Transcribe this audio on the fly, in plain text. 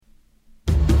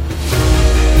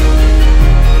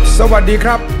สวัสดีค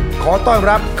รับขอต้อน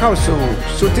รับเข้าสู่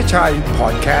สุทธิชัยพอ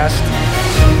ดแคสต์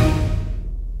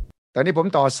ตอนนี้ผม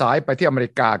ต่อสายไปที่อเม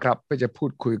ริกาครับเพื่อจะพู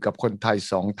ดคุยกับคนไทย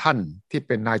2ท่านที่เ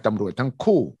ป็นนายตำรวจทั้ง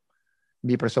คู่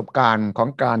มีประสบการณ์ของ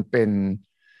การเป็น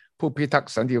ผู้พิทัก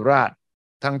ษ์สันติราษฎร์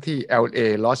ทั้งที่ LA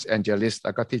ลอสแอนเจลิสแ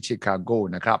ล้วก็ที่ชิคาโก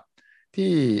นะครับ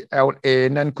ที่ LA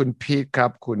นั้นคุณพีทครั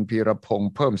บคุณพีรพง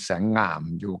ษ์เพิ่มแสงงาม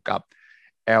อยู่กับ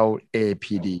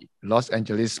LAPD Los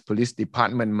Angeles Police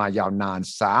Department มายาวนาน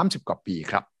30กว่าปี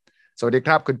ครับสวัสดีค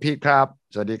รับคุณพีทครับ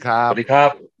สวัสดีครับสวัสดีครับ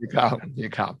สวัสดีครับนี่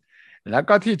ครับแล้ว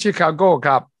ก็ที่ชิคาโกค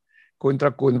รับคุณตร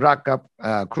ะกูลรักครับ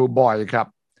ครูบอยครับ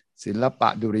ศิลปะ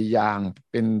ดุริยางค์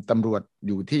เป็นตำรวจอ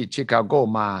ยู่ที่ชิคาโก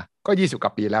มาก็20กว่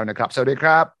าปีแล้วนะครับสวัสดีค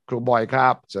รับครูบอยครั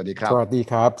บสวัสดีครับสวัสดี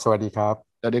ครับสวัสดีครับ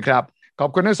สวัสดีครับขอบ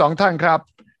คุณทั้งสองท่านครับ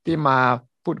ที่มา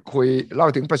พูดคุยเล่า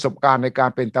ถึงประสบการณ์ในการ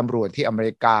เป็นตำรวจที่อเม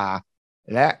ริกา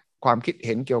และความคิดเ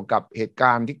ห็นเกี่ยวกับเหตุก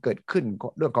ารณ์ที่เกิดขึ้น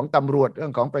เรื่องของตำรวจเรื่อ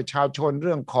งของประชาชนเ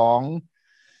รื่องของ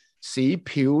สี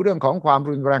ผิวเรื่องของความ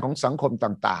รุนแรงของสังคม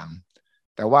ต่าง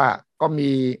ๆแต่ว่าก็มี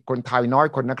คนไทยน้อย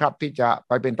คนนะครับที่จะไ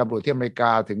ปเป็นตำรวจที่อเมริก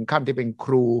าถึงขั้นที่เป็นค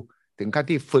รูถึงขั้น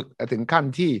ที่ฝึกถึงขั้น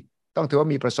ที่ต้องถือว่า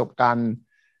มีประสบการณ์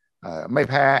ไม่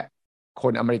แพ้ค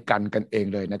นอเมริกันกันเอง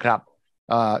เลยนะครับ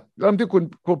เริ่มที่คุณ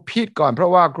ครูพีทก่อนเพรา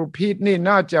ะว่าครูพีทนี่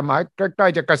น่าจะหมายใกล้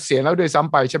ๆจะเกษียณแล้วด้วยซ้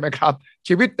ำไปใช่ไหมครับ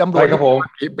ชีวิตตำรวจ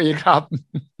กี่ปีครับ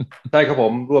ใช่ครับผ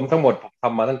มรวมทั้งหมดผมท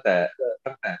ำมาตั้งแต่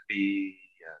ปี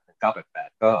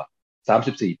1988ก็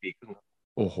34ปีครึ่ง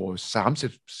โอ้โห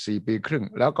34ปีครึ่ง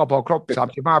แล้วก็พอครบ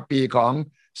35ปีของ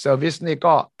เซอร์วิสนี่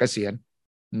ก็เกษียณ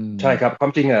ใช่ครับควา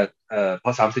มจริงพอ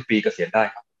30ปีเกษียณได้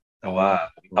ครับแต่ว่า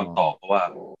ผมทำต่อเพราะว่า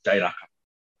ใจรักครับ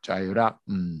ใจรัก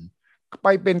ไป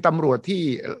เป็นตำรวจที่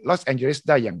ลอสแอนเจลิส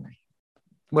ได้ยังไง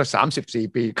เมื่อ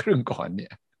34ปีครึ่งก่อนเนี่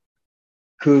ย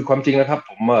คือความจริงนะครับ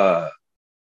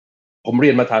ผมเรี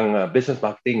ยนมาทาง business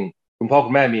marketing คุณพ่อคุ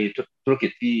ณแม่มีธุรกิ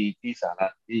จที่สหรั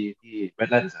ฐที่เวส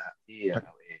ต์แลนด์ที่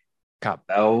LA ครับ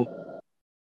แล้ว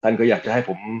ท่านก็อยากจะให้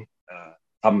ผม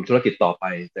ทำธุรกิจต่อไป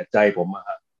แต่ใจผม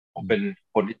เป็น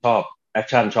คนที่ชอบแอค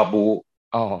ชั่นชอบบู๊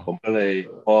ผมก็เลย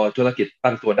พอธุรกิจ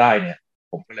ตั้งตัวได้เนี่ย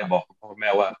ผมก็เลยบอกคุณพ่อคุณแ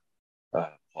ม่ว่า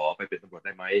ขอไปเป็นตำรวจไ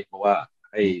ด้ไหมเพราะว่า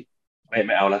ให้ไ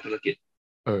ม่เอาละธุรกิจ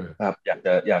ครับอยากจ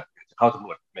ะเข้าตำร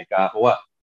วจอเมริกาเพราะว่า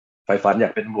ใฝ่ฝันอยา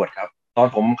กเป็นตำรวจครับตอน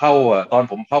ผมเ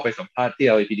ข้าไปสัมภาษณ์ที่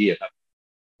LAPD ครับ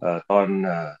ต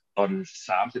อน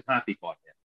35ปีก่อนเ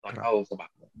นี่ยตอนเข้าสมัค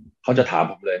รเขาจะถาม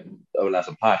ผมเลยเวลา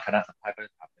สัมภาษณ์คณะสัมภาษณ์ก็จ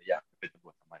ะถามเลยอยากเป็นตำร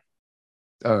วจทำไม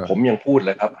ผมยังพูดเล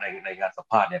ยครับในงานสัม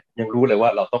ภาษณ์เนี่ยยังรู้เลยว่า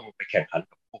เราต้องไปแข่งขัน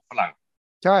กับพวกฝรั่ง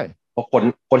ใช่เพราะ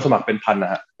คนสมัครเป็นพันน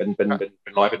ะฮะเ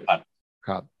ป็นร้อยเป็นพัน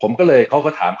ครับผมก็เลยเขา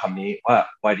ก็ถามคำนี้ว่า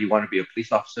why do you want to be a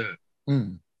police officer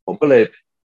ผมก็เลย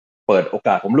เปิดโอก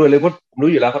าสผมรู้เลยว่าผมรู้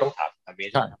อยู่แล้วเขาต้องถามคำนี้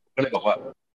ก็เลยบอกว่า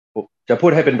จะพู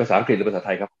ดให้เป็นภาษาอังกฤษหรือภาษาไท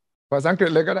ยครับภาษาอังกฤษ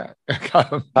เลยก็ได้ค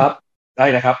รับได้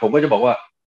นะครับผมก็จะบอกว่า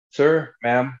sir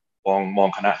ma'am มอง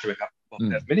คณะใช่ไหมครับ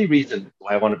there's many reasons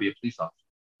why I want to be a police officer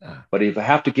but if I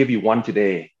have to give you one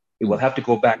today it will have to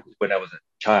go back to when I was a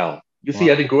child you see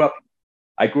I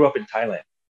grew up in Thailand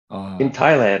in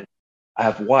Thailand I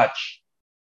have watched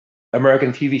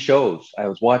American TV shows. I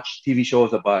was watched TV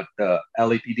shows about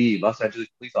LAPD, Los Angeles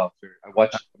Police Officer. I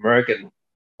watched American,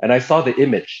 and I saw the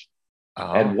image.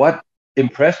 And what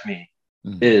impressed me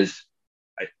is,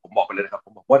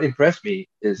 what impressed me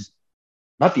is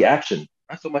not the action,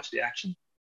 not so much the action,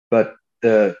 but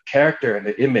the character and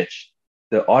the image,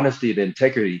 the honesty, the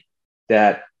integrity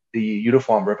that the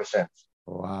uniform represents.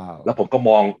 Wow. แล้วผมก็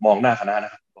มองหน้าคณะน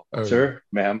ะครับ Sir,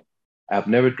 ma'am, I've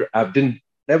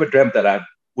never dreamt that I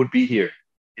would be here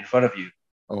in front of you.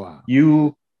 Oh, wow.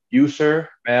 You sir,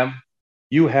 ma'am,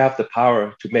 you have the power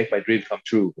to make my dream come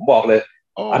true. ผมบอกเลย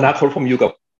อนาคตผมอยู่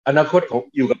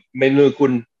กับเมนูคุ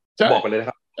ณบอกไปเลยนะ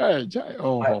ครับใช่โอ้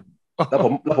แล้ว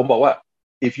ผมบอกว่า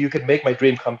if you can make my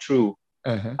dream come true,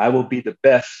 I will be the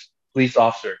best police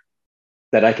officer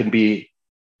that I can be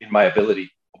in my ability.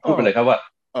 ผมพูดไปเลยครับว่า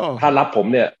ถ้ารับผม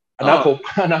เนี่ยอ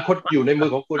นาคตอยู่ในมือ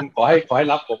ของคุณขอให้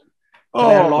รับผม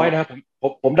แน่100นะครับ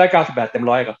ผมได้98เต็ม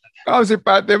100ครับ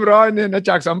98เต็ม100เนี่ยนะ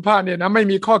จากสัมภาษณ์เนี่ยนะไม่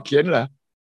มีข้อเขียนเหรอ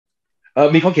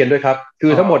มีข้อเขียนด้วยครับคื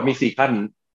อทั้งหมดมี4ขั้น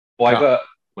บอยก็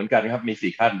เหมือนกันครับมี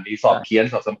4ขั้นมีสอบเขียน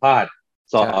สอบสัมภาษณ์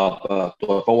สอบตร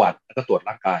วจประวัติแล้วก็ตรวจ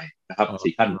ร่างกายนะครับ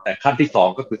4ขั้นแต่ขั้นที่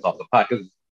2ก็คือสอบสัมภาษณ์ก็คือ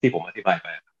ที่ผมอธิบายไป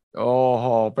โอ้โห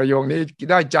ประโยคนี้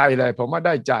ได้ใจเลยผมว่าไ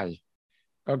ด้ใจ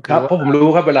ก็คือเพราะผมรู้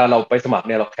ครับเวลาเราไปสมัครเ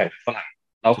นี่ยเราแข่งกับฝรั่ง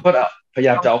เราก็พยาย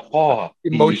ามจะเอาข้อ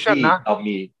emotion นะ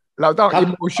เราต้อง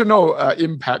emotional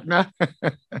impact นะ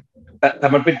แต่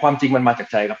มันเป็นความจริงมันมาจาก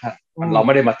ใจครับท่านเราไ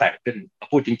ม่ได้มาแต่งขึ้นเรา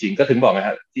พูดจริงๆก็ถึงบอกไงฮ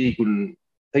ะที่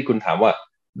คุณถามว่า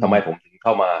ทำไมผมถึงเข้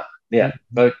ามาเนี่ย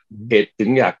ก็เหตุถึง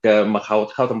อยากจะมาเ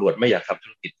ข้าตำรวจไม่อยากทำธุ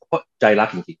รกิจเพราะใจรัก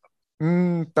จริงๆครับ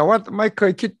แต่ว่าไม่เค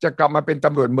ยคิดจะกลับมาเป็นต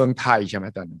ำรวจเมืองไทยใช่ไหม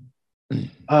ตอนนั้น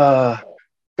เออ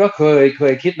ก็เค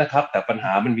ยคิดนะครับแต่ปัญห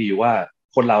ามันมีอยู่ว่า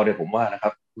คนเราเนี่ยผมว่านะครั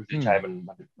บคุณสุชัย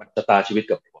มันชะตาชีวิต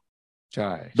กับผมใ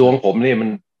ช่ดวงผมเนี่ย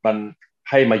มัน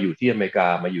ให้มาอยู่ที่อเมริกา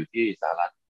มาอยู่ที่สหรั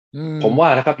ฐผมมว่า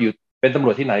นะครับอยู่เป็นตำร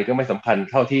วจที่ไหนก็ไม่สำคัญ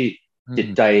เท่าที่จิต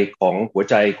ใจของหัว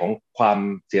ใจของความ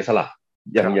เสียสละ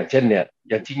อย่างเช่นเนี่ย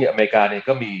อย่างที่อเมริกาเนี่ย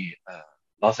ก็มี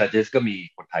ลอสแอนเจลิสก็มี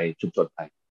คนไทยชุมชนไทย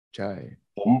ใช่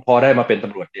ผมพอได้มาเป็นต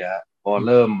ำรวจเนี่ยพอเ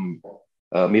ริ่ม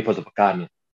มีประสบการณ์เนี่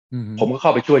ยผมก็เข้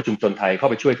าไปช่วยชุมชนไทยเข้า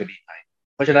ไปช่วยคดีไทย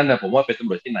เพราะฉะนั้นนะผมว่าเป็นตำ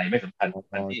รวจที่ไหนไม่สำคัญ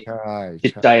ที่ใช่จิ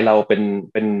ตใจเราเ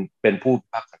ป็นผู้พิ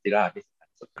ทักษ์สันติราษฎร์ที่สำคัญ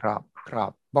สุดครับ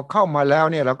พอเข้ามาแล้ว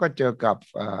เนี่ยเราก็เจอกับ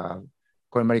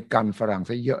คนอเมริกันฝรั่ง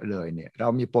ซะเยอะเลยเนี่ยเรา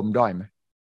มีปมด้อยไหม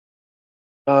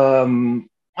เอ่อ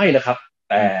ไม่นะครับ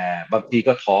แต่บางที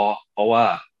ก็ท้อเพราะว่า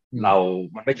เรา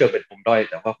มันไม่เจอเป็นปมด้อย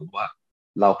แต่ว่าผมว่า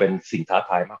เราเป็นสิ่งท้า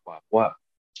ทายมากกว่าเพราะว่า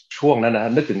ช่วงนั้นน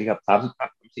ะนึกถึงนี่ครับ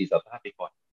35 ปีก่อ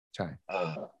นใช่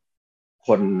ค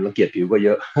นรังเกียจผิวก็เย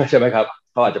อะ ใช่ไหมครับ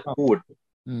เขาอาจจะพูด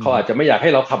เขาอาจจะไม่อยากให้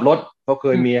เราขับรถเขาเค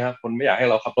ยมีครับคนไม่อยากให้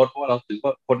เราขับรถเพราะว่าเราถือว่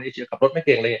าคนเอเชียขับรถไม่เ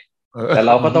ก่งเลยแต่เ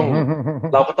ราก็ต้อง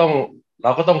เราก็ต้องเร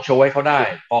าก็ต้องโชว์ให้เขาได้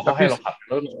พอเขาให้เราขับแ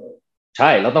ล้วใช่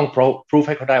เราต้องพิสูจใ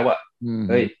ห้เขาได้ว่า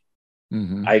เฮ้ย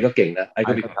ไอก็เก่งนะไอ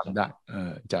ก็มีความทำได้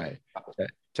ใช่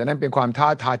ฉะนั้นเป็นความท้า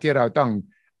ทายที่เราต้อง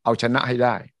เอาชนะให้ไ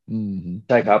ด้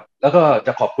ใช่ครับแล้วก็จ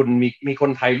ะขอบคุณมีค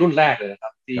นไทยรุ่นแรกเลยนะครั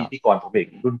บที่ก่อนผมเอง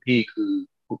รุ่นพี่คือ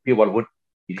พี่วรวุฒิ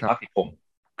กิติพักดิพงศ์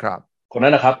ครับคนนั้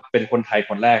นนะครับเป็นคนไทย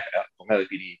คนแรกของ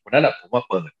LPD คนนั้นผมว่า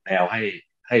เปิดแนว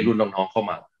ให้รุ่นน้องๆเข้า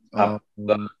มาครับ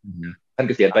ก็ท่านเ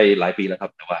กษียณไปหลายปีแล้วครั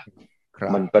บแต่ว่า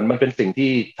มันเป็นสิ่ง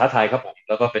ที่ท้าทายครับผม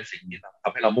แล้วก็เป็นสิ่งที่ท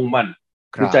ำให้เรามุ่งมั่น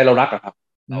คือใจเรารักครับ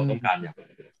เราต้องการอย่าง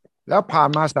แล้วผ่าน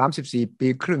มา34 ปี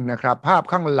ครึ่งนะครับภาพ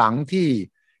ข้างหลังที่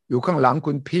อยู่ข้างหลัง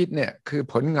คุณพีทเนี่ยคือ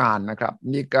ผลงานนะครับ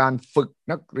มีการฝึก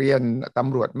นักเรียนต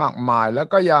ำรวจมากมายแล้ว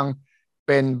ก็ยังเ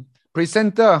ป็นพรีเซน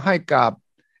เตอร์ให้กับ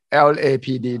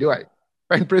LAPD ด้วย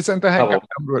เป็นพรีเซนเตอร์ให้กับ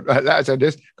ตำรวจและอาจารย์ดิ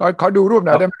สขอดูรูปห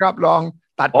น่อยได้ไหมครับลอง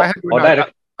ตัดไปให้ดูหน่อย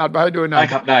ตัดไปให้ดูหน่อยได้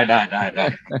ครับได้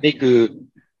นี่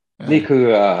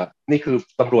คือ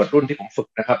ตำรวจรุ่นที่ผมฝึก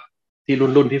นะครับที่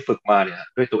รุ่นที่ฝึกมาเนี่ย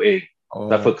ด้วยตัวเอง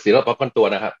แต่ฝึกศิลปะป้องกันตัว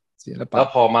นะครับแล้ว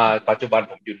พอมาปัจจุบัน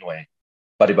ผมอยู่หน่วย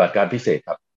ปฏิบัติการพิเศษค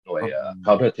รับหน่วย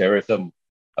counter terrorism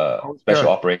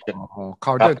special operation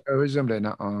counter terrorism เลยน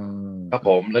ะครับ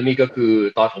ผมและนี่ก็คือ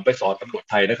ตอนผมไปสอนตำรวจ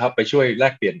ไทยนะครับไปช่วยแล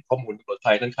กเปลี่ยนข้อมูลตำรวจไท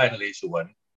ยด้านค่ายนเรศวร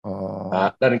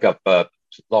ด้านกับ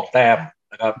รองแต้ม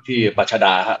นะครับที่ปัชด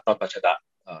าฮะตอนปัชดา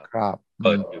เ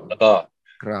ปิดอยู่แล้ว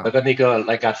ก็นี่ก็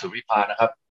รายการสุริพานะครับ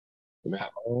เห็นไหมครั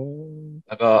บแ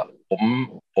ล้วก็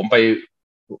ผมไป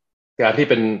การที่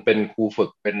เป็นครูฝึก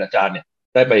เป็นอาจารย์เนี่ย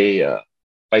ได้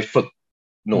ไปฝึก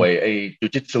หน่วยไอ้จู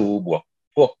จิตซูบวก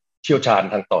พวกเชี่ยวชาญ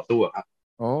ทางต่อสู้ครับ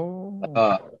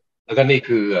แล้วก็นี่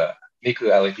คือ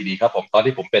LAPD ครับผมตอน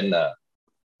ที่ผมเป็น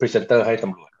พรีเซนเตอร์ให้ต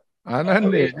ำรวจนั่น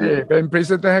นี่เป็นพรีเ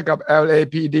ซนเตอร์ให้กับ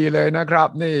LAPD เลยนะครับ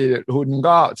นี่หุ่น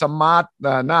ก็สมาร์ท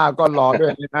หน้าก็หล่อด้ว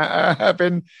ยนะเ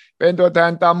ป็นตัวแท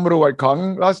นตำรวจของ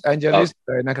ลอสแอนเจลิส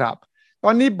เลยนะครับต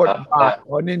อนนี้บทบาท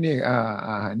นี่นี่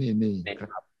ค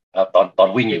รับตอน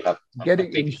วิ่งอยู่ครับ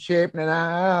getting in shape นะ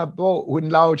พวกหุ่น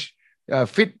เรา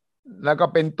ฟิตแล้วก็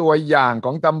เป็นตัวอย่างข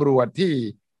องตำรวจที่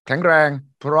แข็งแรง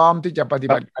พร้อมที่จะปฏิ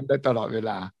บัติการได้ตลอดเว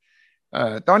ลา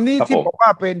ตอนนี้ที่บอกว่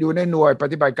าเป็นอยู่ในหน่วยป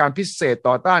ฏิบัติการพิเศษ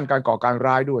ต่อต้านการก่อการ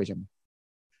ร้ายด้วยใช่ไหม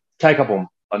ใช่ครับผม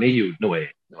ตอนนี้อยู่หน่วย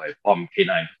พอม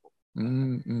K9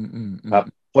 ครับ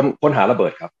ค้นหาระเบิ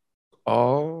ดครับอ๋อ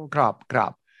ครั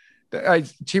บแต่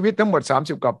ชีวิตทั้งหมด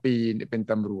30 กว่าปีเป็น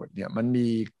ตำรวจเนี่ยมันมี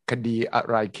คดีอะ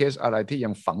ไรเคสอะไรที่ยั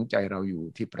งฝังใจเราอยู่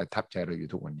ที่ประทับใจเราอยู่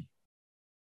ทุกวันนี้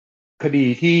คดี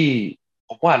ที่ผ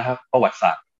มว่านะครับประวัติศ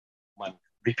าสตร์มัน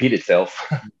repeat itself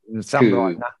ซ้ำรอ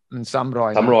ยนะซ้ำรอ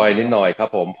ยนิดหน่อยครับ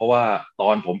ผมเพราะว่าตอ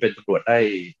นผมเป็นตำรวจได้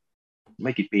ไ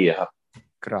ม่กี่ปีครับ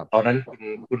ตอนนั้น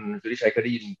คุณสุริชัยเคยไ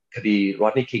ด้ยินคดีรอ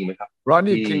นนี่คิงไหมครับรอน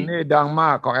นี่คิงนี่ดังม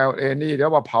ากของ LA นี่เดี๋ย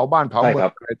วว่าเผาบ้านเผาเมือ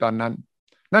งอะไรตอนนั้น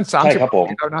นั่น30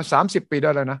 ปีแล้วนะ30 ปีไ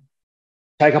ด้แล้วนะ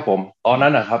ใช่ครับผมตอนนั้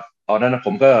นนะครับตอนนั้นผ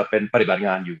มก็เป็นปฏิบัติง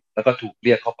านอยู่แล้วก็ถูกเ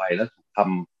รียกเข้าไปแล้วถูกท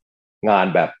ำงาน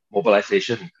แบบ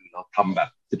mobilization คือเราทำแบบ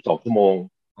12 ชั่วโมง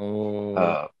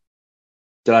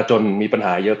จราจรมีปัญห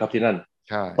าเยอะครับที่นั่น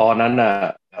ตอนนั้น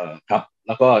ครับแ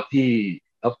ล้วก็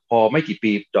แล้วพอไม่กี่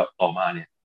ปีต่อมาเนี่ย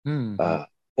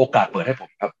โอกาสเปิดให้ผม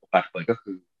ครับโอกาสเปิดก็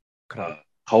คือ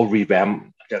เขารีแวม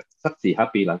จากสัก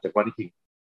 4-5 ปีหลังจากวันที่ทิ้ง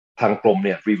ทางกรมเ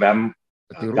นี่ยรีแวม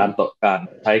การ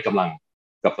ใช้กำลัง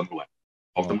กับตำรวจ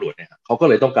ของตำรวจเนี่ยเขาก็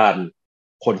เลยต้องการ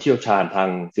คนเชี่ยวชาญทาง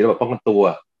ศิลปะป้องกันตัว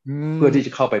เพื่อที่จ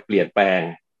ะเข้าไปเปลี่ยนแปลง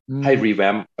ให้รีแว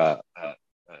มกับ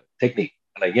เทคนิค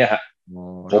อะไรเงี้ยฮะ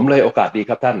ผมเลยโอกาสดี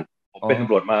ครับท่านผมเป็นต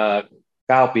ำรวจมา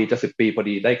 9 ปีจะ10 ปีพอ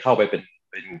ดีได้เข้าไปเป็น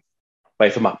ไป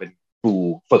สมัครเป็นครู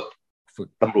ฝึก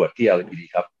ตำรวจที่ LAPD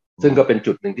ครับซึ่งก็เป็น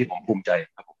จุดหนึ่งที่ผมภูมิใจ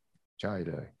ครับผมใช่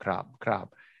เลยครับ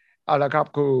เอาละครับ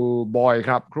ครูบอยค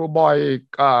รับครูบอย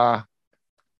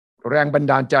แรงบัน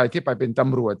ดาลใจที่ไปเป็นต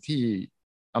ำรวจที่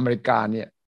อเมริกาเนี่ย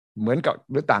เหมือนกับ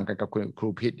หรือต่างกันกับครู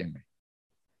พิษยังไง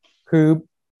คือ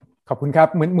ขอบคุณครับ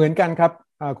เหมือนกันครับ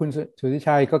คุณสุทธิ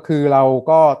ชัยก็คือเรา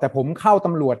ก็แต่ผมเข้าต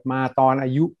ำรวจมาตอนอ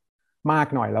ายุมาก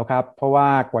หน่อยแล้วครับเพราะว่า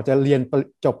กว่าจะเรียน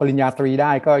จบปริญญาตรีไ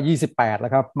ด้ก็28แล้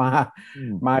วครับ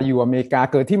มาอยู่อเมริกา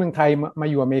เกิดที่เมืองไทยมา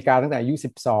อยู่อเมริกาตั้งแต่อายุ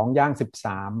12ย่าง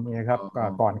13เนี่ยครับ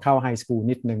ก่อนเข้าไฮสคูล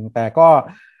นิดนึงแต่ก็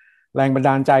แรงบันด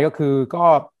าลใจก็คือก็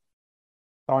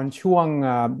ตอนช่วง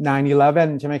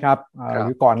9/11 ใช่ไหมครับห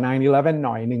รือก่อน9/11ห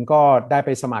น่อยหนึ่งก็ได้ไป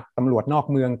สมัครตำรวจนอก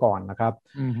เมืองก่อนนะครับ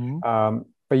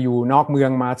ไปอยู่นอกเมือ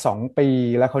งมา2 ปี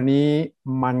แล้วคราวนี้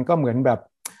มันก็เหมือนแบบ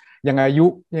ยังอายุ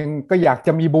ยังก็อยากจ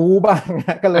ะมีบู๊บ้าง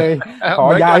ก็เลยขอ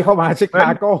ย้ายเข้ามาชิคา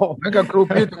โกเหมือนกับครู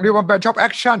พี่ตรงนี้มันเป็นชอบแอ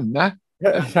คชั่นนะ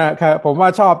ใช่ครับผมว่า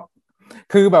ชอบ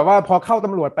คือแบบว่าพอเข้าต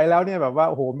ำรวจไปแล้วเนี่ยแบบว่า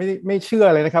โอ้โหไม่เชื่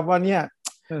อเลยนะครับว่าเนี่ย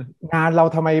งานเรา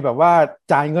ทำไมแบบว่า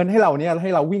จ่ายเงินให้เราเนี่ยใ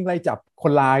ห้เราวิ่งไล่จับค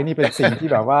นร้ายนี่เป็นสิ่งที่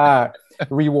แบบว่า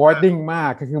rewarding มา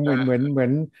กคือเหมื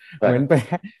อนไป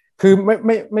คือ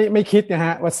ไม่คิดนะฮ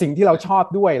ะว่าสิ่งที่เราชอบ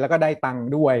ด้วยแล้วก็ได้ตังค์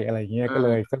ด้วยอะไรอย่างเงี้ยก็เล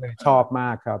ยชอบม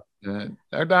ากครับ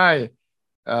แล้วได้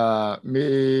มี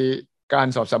การ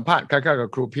สอบสัมภาษณ์คล้ายๆกับ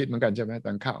ครูพีทเหมือนกันใช่ไหมต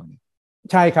อนเข้านี่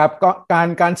ใช่ครับก็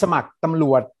การสมัครตำร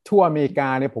วจทั่วอเมริกา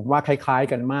เนี่ยผมว่าคล้าย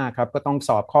ๆกันมากครับก็ต้องส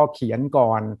อบข้อเขียนก่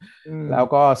อนแล้ว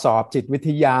ก็สอบจิตวิท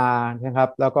ยานะครับ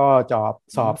แล้วก็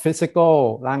สอบฟิสิกอล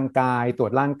ร่างกายตรว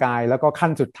จร่างกายแล้วก็ขั้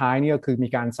นสุดท้ายนี่ก็คือมี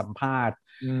การสัมภาษณ์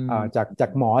จาก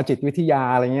หมอจิตวิทยา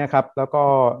อะไรเงี้ยครับแล้วก็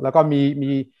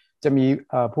จะมี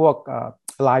พวก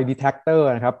lie detector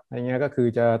นะครับอะไรเงี้ยก็คือ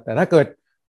จะแต่ถ้าเ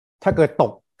กิดต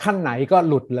กขั้นไหนก็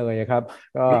หลุดเลยครับ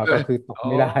ก็คือตก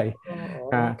ไม่ได้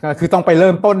ก็คือต้องไปเ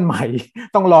ริ่มต้นใหม่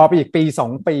ต้องรอไปอีกปี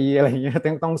2 ปีอะไรเงี้ย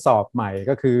ต้องสอบใหม่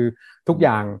ก็คือทุกอ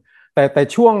ย่างแต่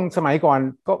ช่วงสมัยก่อน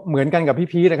ก็เหมือนกันกับพี่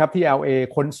พีนะครับที่ LA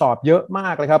คนสอบเยอะมา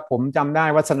กเลยครับผมจำได้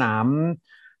ว่าสนา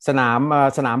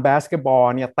มบาสเกตบอล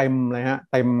เนี่ยเต็มเลยฮะ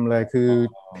เต็มเลยคือ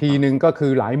ทีนึงก็คื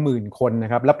อหลายหมื่นคนน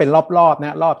ะครับแล้วเป็นรอบๆน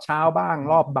ะรอบเช้าบ้าง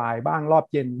รอบบ่ายบ้างรอบ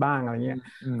เย็นบ้างอะไรเงี้ย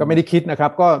ก็ไม่ได้คิดนะครั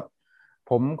บก็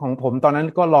ของผมตอนนั้น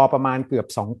ก็รอประมาณเกือบ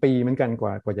2 ปีเหมือนกันก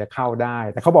ว่าจะเข้าได้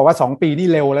แต่เขาบอกว่า2 ปีนี่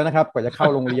เร็วแล้วนะครับกว่าจะเข้า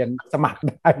โรงเรียนสมัคร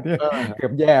ได้เนี่ยเกือ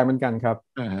บแย่เหมือนกันครับ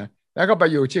แล้วก็ไป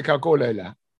อยู่ชิคาโกเลยเหรอ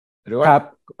หรือว่า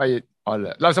ไปเล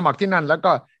ยเราสมัครที่นั่นแล้ว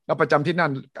ก็เราประจำที่นั่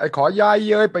นไอ้ขอย้ายเ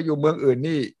ย้ยไปอยู่เมืองอื่น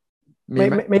นี่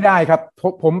ไม่ได้ครับ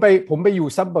ผมไปอยู่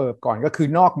ซับเบิร์บก่อนก็คือ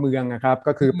นอกเมืองนะครับ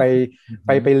ก็คือไ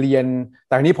ปเรียนแ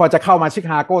ต่นี้พอจะเข้ามาชิ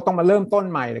คาโกต้องมาเริ่มต้น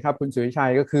ใหม่นะครับคุณสุริชั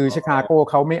ยก็คือชิคาโก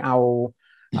เขาไม่เอา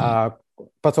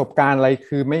ประสบการณ์อะไร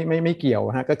คือไม่เกี่ยว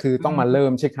ฮะก็คือต้องมาเริ่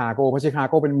มชิคาโกเพราะชิคา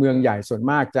โกเป็นเมืองใหญ่ส่วน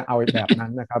มากจะเอาแบบนั้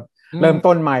นนะครับเริ่ม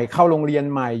ต้นใหม่เข้าโรงเรียน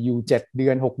ใหม่อยู่7 เดื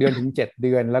อน6 เดือนถึง7 เ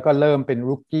ดือนแล้วก็เริ่มเป็น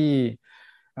รุกกี้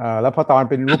แล้วพอตอน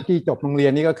เป็นรุกกี้จบโรงเรีย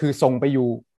นนี่ก็คือส่งไปอยู่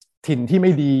ถิ่นที่ไ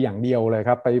ม่ดีอย่างเดียวเลยค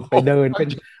รับไปเดินเ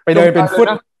ป็นฟุต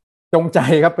จงใจ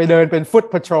ครับไปเดินเป็นฟุต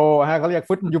พาโทรฮะเขาเรียก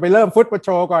ฟุตอยู่ไปเริ่มฟุตพาโท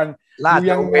รก่อนลาด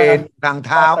ตระเวนทางเ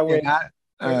ท้านะ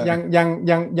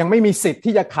ยังไม่มีสิทธิ์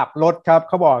ที่จะขับรถครับเ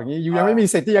ขาบอกอย่างนี้ยังไม่มี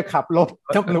สิทธิ์ที่จะขับรถ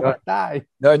ตำรวจได้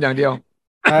เดินอย่างเดียว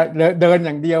เดินอ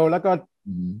ย่างเดียวแล้วก็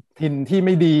ถิ่นที่ไ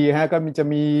ม่ดีฮะก็จะ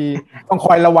มีต้องค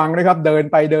อยระวังด้วยครับเดิน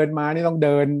ไปเดินมานี่ต้องเ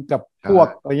ดินกับพวก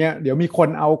อะไรเงี้ยเดี๋ยวมีคน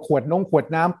เอาขวด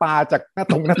น้ำปลาจากหน้า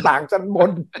ต่างชั้นบ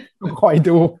นต้องคอย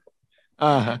ดู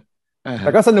แ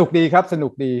ต่ก็สนุกดีครับสนุ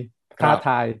กดีท้าท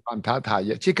ายความท้าทาย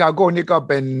ชิคาโกนี่ก็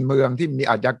เป็นเมืองที่มี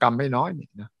อาชญากรรมไม่น้อยนี่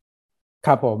นะค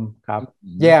รับผมครับ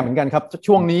แย่เหมือนกันครับ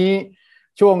ช่วงนี้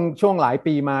ช่วงหลาย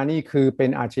ปีมานี่คือเป็น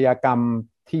อาชญากรรม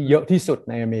ที่เยอะที่สุด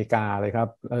ในอเมริกาเลยครับ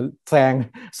แ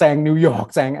ซงนิวยอร์ก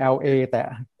แซง LA แต่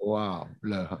ว้าว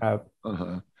เลยครับ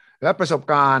และประสบ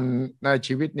การณ์ใน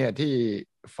ชีวิตเนี่ยที่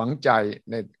ฝังใจ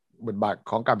ในบทบาท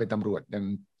ของการเป็นตำรวจยัง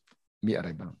มีอะไร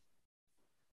บ้าง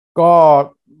ก็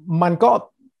มันก็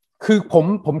คือ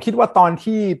ผมคิดว่าตอน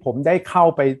ที่ผมได้เข้า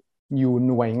ไปอยู่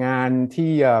หน่วยงาน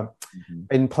ที่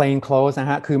เป็น plain clothes นะ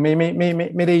ฮะคือไ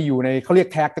ม่ได้อยู่ในเขาเรียก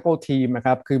tactical team นะค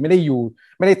รับคือไม่ไ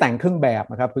ด้แต่งเครื่องแบบ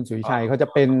นะครับคุณสุริชัยเขาจะ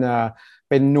เป็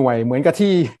นหน่วยเหมือนกับ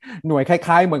ที่หน่วยค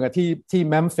ล้ายๆเหมือนกับที่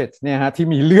เมมฟิสเนี่ยฮะที่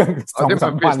มีเรื่อง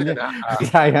2-3 วันเนี่ย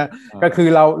ใช่ฮะก็คือ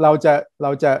เร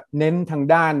าจะเน้นทาง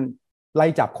ด้านไล่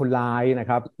จับคนร้ายนะ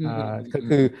ครับก็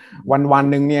คือวัน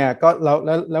หนึ่งเนี่ยก็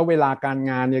แล้วเวลาการ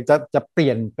งานเนี่ยจะเป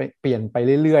ลี่ยนไป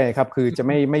เรื่อยๆครับคือจะ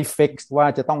ไม่ฟิกซ์ว่า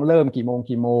จะต้องเริ่มกี่โ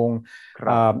มง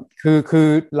คือ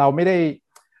เราไม่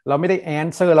ได้แอน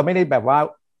เซอร์เราไม่ได้แบบว่า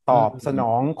ตอบสน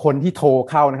องคนที่โทร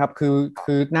เข้านะครับ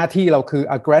คือหน้าที่เราคือ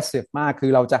aggressive มากคื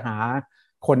อเราจะหา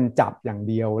คนจับอย่าง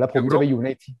เดียวแล้วผมจะไปอยู่ใน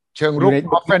เชิงรุก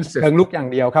offensive เชิงลุกอย่าง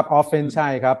เดียวครับ offense ใช่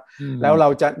ครับแล้วเรา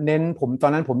จะเน้นตอ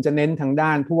นนั้นผมจะเน้นทางด้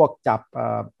านพวกจับ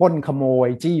ปล้นขโมย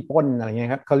จี้ปล้นอะไรเงี้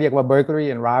ยครับเขาเรียกว่า burglary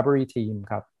and robbery team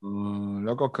ครับแ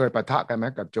ล้วก็เคยปะทะกันไหม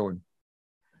กับโจร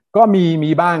ก็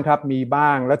มีบ้างครับมีบ้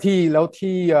างแล้ว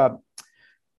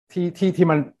ที่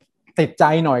มันติดใจ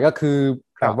หน่อยก็คือ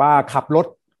แบบว่าขับ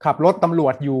รถตำรว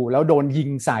จอยู่แล้วโดนยิง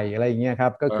ใส่อะไรอย่างเงี้ยครั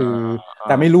บก็คือแ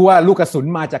ต่ไม่รู้ว่าลูกกระสุน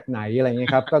มาจากไหนอะไรเงี้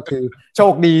ยครับก็คือโช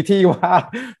คดีที่ว่า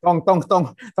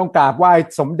ต้องกราบไหว้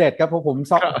สมเด็จครับเพราะผม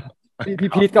ชอบพี่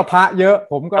พีทก็พระเยอะ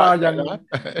ผมก็ยัง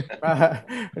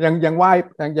ไหว้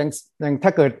ยังถ้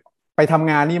าเกิดไปทำ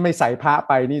งานนี่ไม่ใส่พระ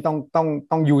ไปนี่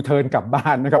ต้องยูเทิร์นกลับบ้า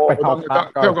นนะครับไปเอาพระ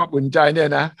ก็เพื่อความอุ่นใจเนี่ย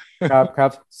นะครั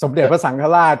บสมเด็จพระสังฆ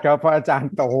ราชครับพระอาจาร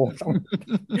ย์โต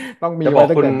ต้องมีไว้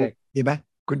ตั้งแต่เด็กดีไหม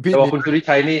คุณพี่แต่ว่าคุณสุริ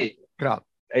ชัยนี่ครับ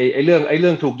ไอ้เรื่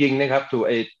องถูกยิงนะครับถูกไ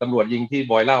อ้ตำรวจยิงที่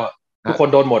บอยเล่าทุกคน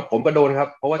โดนหมดผมก็โดนครับ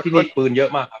เพราะว่าที่นี่ปืนเยอะ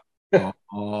มากครับ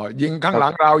ยิงข้างหลั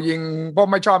งเรายิงเพราะ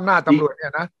ไม่ชอบหน้าตำรวจเนี่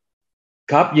ยนะ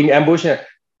ครับยิงแอมบูชเนี่ย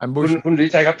คุณสุริ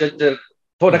ชัยครับจะ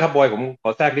โทษนะครับบอยผมขอ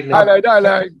แทรกนิดนึงได้เล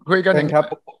ยคุยกันครับ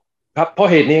เพราะ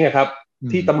เหตุนี้ไงครับ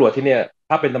ที่ตำรวจที่เนี่ย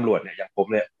ถ้าเป็นตำรวจเนี่ยอย่างผม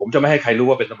เนี่ยผมจะไม่ให้ใครรู้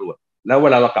ว่าเป็นตำรวจแล้วเว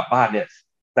ลาเรากลับบ้านเนี่ย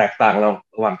แตกต่างเรา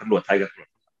ระหว่างตำรวจไทยกับ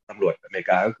ตำรวจอเมริ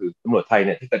กาก็คือตำรวจไทยเ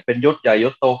นี่ยถ้าเกิดเป็นยศใหญ่ย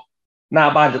ศโตหน้า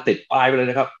บ้านจะติดป้ายไปเลย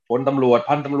นะครับพลตำรวจ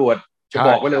พันตำรวจจะบ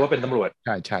อกไว้เลยว่าเป็นตำรวจ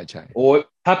ใช่โอ้ย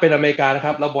ถ้าเป็นอเมริกานะค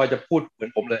รับแล้วบอยจะพูดเหมือ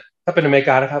นผมเลยถ้าเป็นอเมริก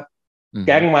านะครับแ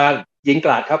ก๊งมายิงก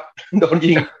ราดครับโดน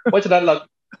ยิงเพราะฉะนั้นเรา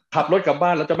ขับรถกลับบ้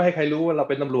านเราจะไม่ให้ใครรู้ว่าเรา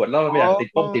เป็นตำรวจแล้วเราไม่อยากติด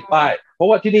ป้ายเพราะ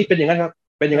ว่าที่นี่เป็นอย่างนั้นครับ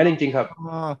เป็นอย่างนั้นจริงๆครับ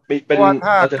เป็น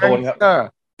เราจะโดนครับ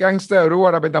แก๊งสเตอร์รู้ว่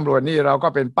าเราเป็นตำรวจนี่เราก็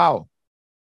เป็นเป้า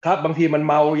ครับบางทีมัน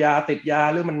เมายาติดยา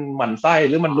หรือมันหมั่นไส้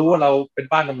หรือมันรู้ว่าเราเป็น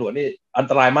บ้านตำรวจนี่อัน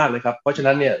ตรายมากเลยครับเพราะฉะ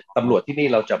นั้นเนี่ยตำรวจที่นี่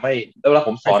เราจะไม่เวลาผ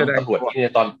มสอนตำรวจที่นี่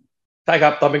ตอนใช่ครั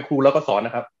บตอนเป็นครูแล้วก็สอนน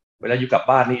ะครับเวลาอยู่กลับ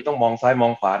บ้านนี่ต้องมองซ้ายมอ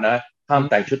งขวานะห้าม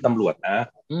แต่งชุดตำรวจนะ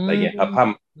อะไรเงี้ยครับห้าม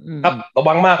ครับระ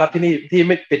วังมากครับที่นี่ที่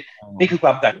ไม่ปิดนี่คือคว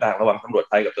ามแตกต่างระหว่างตำรวจ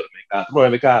ไทยกับตำรวจอเมริกาตำรวจ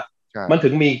อเมริกามันถึ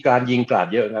งมีการยิงกราด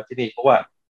เยอะครับที่นี่เพราะว่า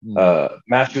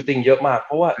mass shooting เยอะมากเ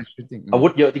พราะว่าอาวุ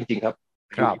ธเยอะจริงๆครับ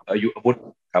อาวุธ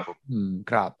ครับผม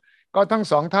ครับก็ทั้ง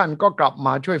สองท่านก็กลับม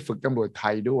าช่วยฝึกตำรวจไท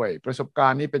ยด้วยประสบกา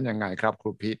รณ์นี้เป็นยังไงครับค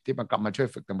รูพีทที่มากลับมาช่วย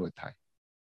ฝึกตำรวจไทย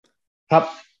ครับ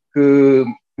คือ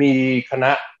มีคณ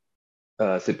ะ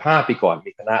15 ปีก่อน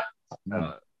มีคณะ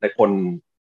ในคน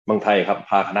เมืองไทยครับ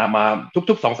พาคณะมา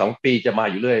ทุกๆ 2-3 ปีจะมา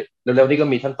อยู่เรื่อยเร็วๆนี้ก็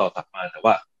มีท่านต่อสักมาแต่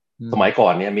ว่าสมัยก่อ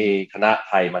นเนี่ยมีคณะ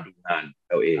ไทยมาดูงาน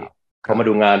LA เขามา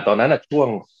ดูงานตอนนั้นช่วง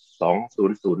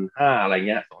2005อะไร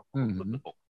เงี้ย2006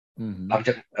หลังจ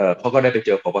ากเขาก็ได้ไปเจ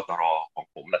อผบตรของ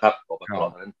ผมนะครับผบตร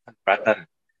นั้นท่านแบรตัน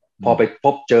พอไปพ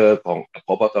บเจอของผ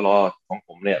บตรของผ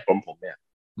มเนี่ยกรมผมเนี่ย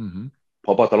ผ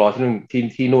บตร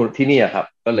ที่นู่นที่นี่ครับ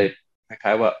ก็เลยคล้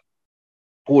ายๆว่า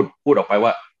พูดออกไปว่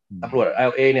าตำรวจ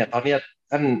LA เนี่ยตอนนี้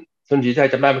ท่านสุนทรีชัย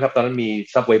จำได้ไหมครับตอนนั้นมี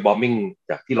subway bombing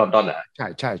จากที่ลอนดอนใ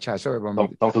ช่ subway bombing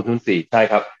 2004ใช่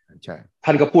ครับใช่ท่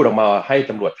านก็พูดออกมาให้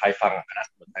ตำรวจไทยฟังคณะ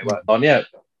ตำรวจไทยว่าตอนเนี้ย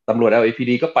ตำรวจ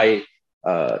LAPD ก็ไป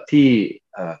ที่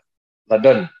ลอนด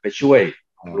อนไปช่วย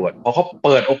ตำรวจพอเขาเ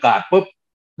ปิดโอกาสปุ๊บ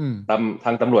ท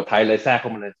างตำรวจไทยเลยแทรกเข้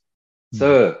ามาเลย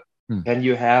Sir can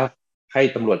you have ให้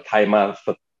ตำรวจไทยมา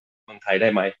ฝึกเมืองไทยได้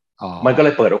ไหมมันก็เล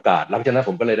ยเปิดโอกาสหลังจากนั้น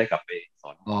ผมก็เลยได้กลับไปส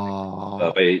อน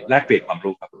ไปแลกเปลี่ยนความ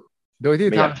รู้ครับโดยที่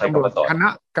ทางตำรวจคณ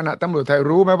ะตำรวจไทย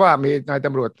รู้ไหมว่ามีนายต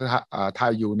ำรวจไท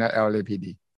ยอยู่ใน LAPD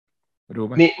รู้ไ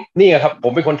หมนี่ครับผ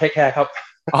มเป็นคนแค่ครับ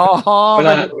เวล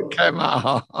าแค่มา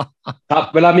ครับ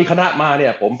เวลามีคณะมาเนี่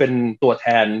ยผมเป็นตัวแท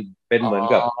นเป็นเหมือน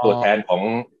กับตัวแทนของ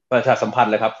ประชาสัมพัน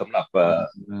ธ์เลยครับสำหรับ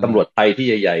ตำรวจไทยที่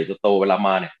ใหญ่ๆโตเวลาม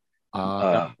าเนี่ย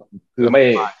คือไม่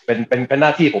เป็นหน้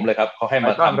าที่ผมเลยครับเขาให้ม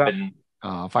าทำเป็น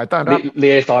ฝ่ายต้อนรับเลี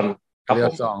ยซอนครับผ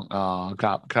มค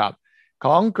รับข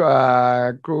อง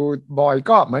ครูบอย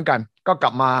ก็เหมือนกันก็ก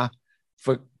ลับมา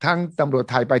ฝึกทั้งตำรวจ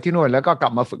ไทยไปที่นู่นแล้วก็กลั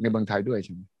บมาฝึกในเมืองไทยด้วยใ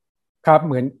ช่ไหมครับเ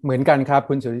หมือนกันครับ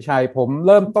คุณสุริชัยผมเ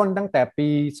ริ่มต้นตั้งแต่ปี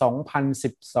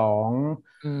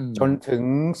2012จนถึง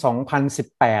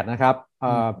2018นะครับ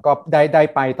ก็ได้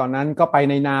ไปตอนนั้นก็ไป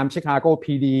ในนามชิคาโก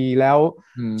PD แล้ว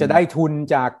จะได้ทุน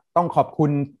จากต้องขอบคุ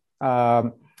ณ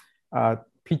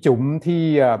พี่จุ๋ม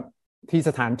ที่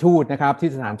สถานทูตนะครับ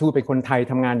ที่สถานทูตเป็นคนไทย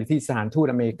ทำงานอยู่ที่สถานทูต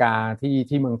อเมริกา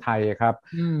ที่เมืองไทยครับ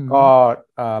ก็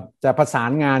จะประสา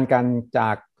นงานกันจ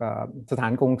ากสถา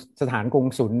นกง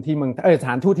สุลที่เมืองสถ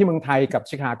านทูตที่เมืองไทยกับ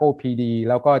ชิคาโก PD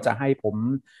แล้วก็จะให้ผม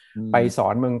ไปสอ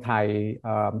นเมืองไทย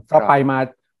ก็ไปมา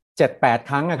 7-8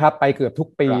 ครั้งนะครับไปเกือบทุก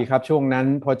ปีครับช่วงนั้น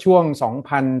พอช่วง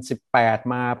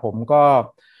2018มาผมก็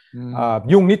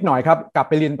ยุ่งนิดหน่อยครับกลับ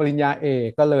ไปเรียนปริญญาเอก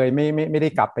ก็เลยไม่ได้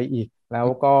กลับไปอีกแล้ว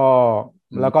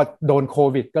ก็โดนโค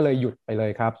วิดก็เลยหยุดไปเล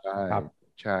ยครับใช่ค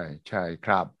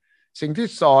รับ สิ่งที่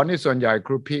สอนนี่ส่วนใหญ่ค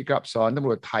รูพี่ครับสอนตำร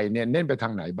วจไทยเนี่ยเน้นไปทา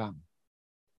งไหนบ้าง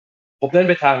ผมเน้น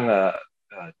ไปทาง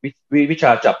วิช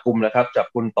าจับกุมนะครับจับ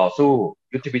กุมต่อสู้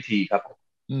ยุทธวิธีครับ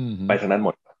ไปทางนั้นหม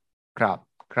ดครับ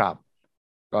ครับ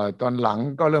ก็ตอนหลัง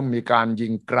ก็เริ่มมีการยิ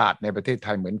งกราดในประเทศไท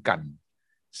ยเหมือนกัน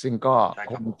ซึ่งก็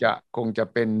คงจะ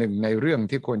เป็นหนึ่งในเรื่อง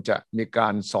ที่ควรจะมีกา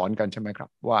รสอนกันใช่ไหมครับ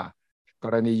ว่าก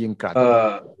รณียิงกราด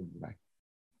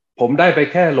ผมได้ไป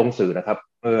แค่ลงสื่อนะครับ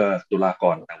เมื่อตุลาก่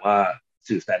อนแต่ว่า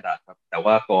สื่อสแตนดาร์ดครับแต่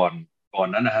ว่าก่อน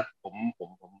นั้นนะครับผม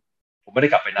ไม่ได้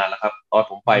กลับไปนานแล้วครับตอน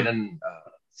ผมไปนั่น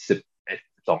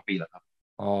12 ปีแล้วครับ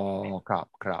อ๋อครับ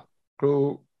ครับค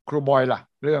รูบอยล่ะ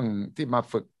เรื่องที่มา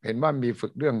ฝึกเห็นว่ามีฝึ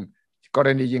กเรื่องกร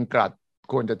ณียิงกราด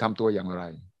ควรจะทำตัวอย่างไร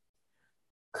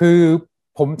คือ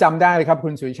ผมจำได้ครับคุ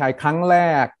ณสุริชัยครั้งแร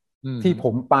กที่ผ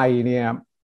มไปเนี่ย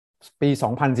ปี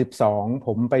2012ผ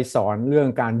มไปสอนเรื่อง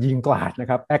การยิงกราดนะ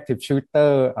ครับ active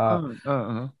shooter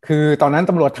คือตอนนั้น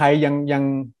ตำรวจไทย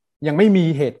ยังไม่มี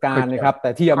เหตุการณ์นะครับแต่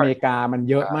ที่อเมริกามัน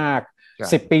เยอะมาก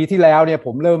10 ปีที่แล้วเนี่ยผ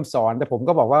มเริ่มสอนแต่ผม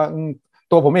ก็บอกว่า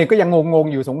ตัวผมเองก็ยังงง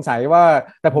อยู่สงสัยว่า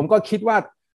แต่ผมก็คิดว่า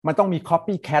มันต้องมี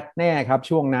copycat แน่ครับ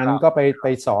ช่วงนั้นก็ไป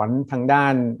สอนทางด้า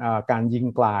นการยิง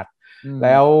กราดแ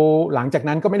ล้วหลังจาก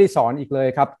นั้นก็ไม่ได้สอนอีกเลย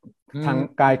ครับทาง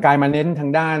กายมาเน้นทา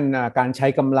งด้านการใช้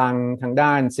กำลังทางด้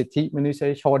านสิทธิมนุษ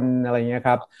ยชนอะไรเงี้ยค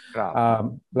รับ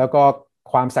แล้วก็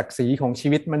ความศักดิ์ศรีของชี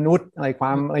วิตมนุษย์อะไร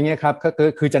เงี้ยครับก็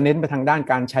คือจะเน้นไปทางด้าน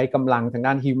การใช้กำลังทาง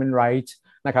ด้าน human rights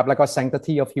นะครับแล้วก็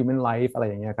sanctity of human life อะไร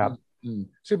อย่างเงี้ยครับ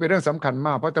ซึ่งเป็นเรื่องสำคัญม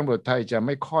ากเพราะตำรวจไทยจะไ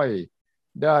ม่ค่อย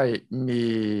ได้มี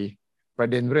ประ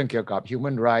เด็นเรื่องเกี่ยวกับ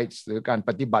human rights หรือการป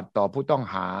ฏิบัติต่อผู้ต้อง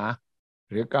หา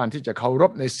หรือการที่จะเคาร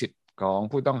พในสิทธิของ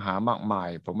ผู้ต้องหามากมาย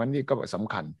ผมว่านี่ก็ส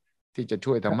ำคัญที่จะ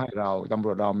ช่วยทำให้ตำร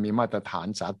วจเรามีมาตรฐาน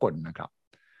สากลนะครับ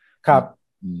ครั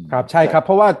บใช่ครับเ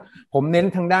พราะว่าผมเน้น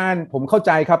ทางด้านผมเข้าใ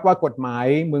จครับว่ากฎหมาย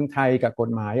เมืองไทยกับกฎ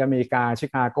หมายอเมริกาชิ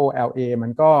คาโก LA มั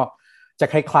นก็จะ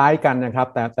คล้ายๆกันนะครับ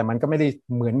แต่มันก็ไม่ได้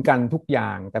เหมือนกันทุกอย่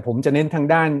างแต่ผมจะเน้นทาง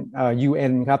ด้าน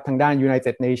UN ครับทางด้าน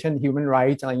United Nations Human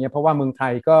Rights อะไรเงี้ยเพราะว่าเมืองไท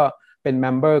ยก็เป็น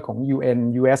member ของ UN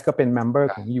US ก็เป็น member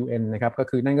ของ UN นะครับก็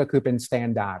คือนั่นก็คือเป็น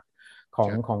standard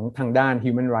ของทางด้าน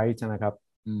human rights นะครับ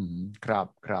ครั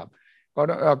บก็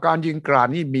การยิงกราด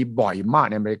นี่มีบ่อยมาก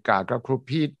ในอเมริกาครับครู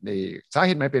พีทสาเ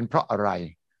หตุมันเป็นเพราะอะไร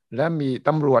และมีต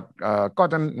ำรวจก็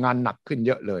จะงานหนักขึ้นเ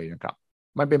ยอะเลยนะครับ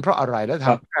มันเป็นเพราะอะไรและท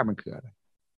างแก้มันคืออะไร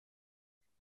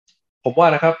ผมว่า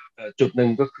นะครับจุดหนึ่ง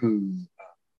ก็คือ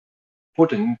พูด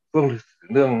ถึง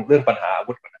เรื่องปัญหาอา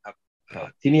วุธก่อนนะครับ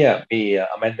ที่นี่มี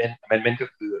amendment ก็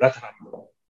คือรัฐธรรมนูญ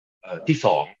ที่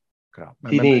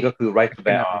2ที่นี่ก็คือ right to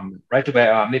bear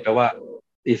arm นี่แปลว่า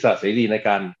อิสระเสรีในก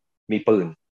ารมีปืน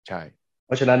ใช่เพ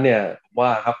ราะฉะนั้นเนี่ยผมว่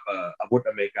าครับอาวุธ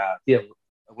อเมริกาที่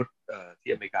อาวุธ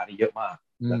ที่อเมริกานี่เยอะมาก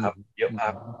นะครับเยอะมา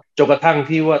กจนกระทั่ง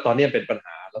ที่ว่าตอนนี้เป็นปัญห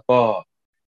าแล้วก็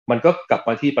มันก็กลับม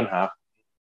าที่ปัญหา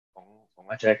ของ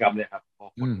อาชญากรรมเนี่ยครับพอ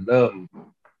คนเ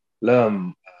ริ่ม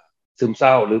ซึมเศ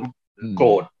ร้าหรือโกร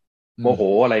ธโมโห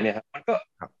อะไรเนี่ยครับมันก็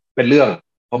เป็นเรื่อง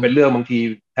พอเป็นเรื่องบางที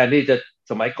แทนที่จะ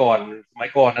สมัยก่อน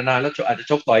นานๆแล้วอาจจะ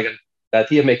ชกต่อยกันแต่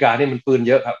ที่อเมริกานี่มันปืน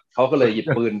เยอะครับเขาก็เลยหยิบ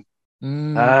ปืน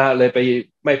เลย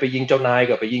ไม่ไปยิงเจ้านาย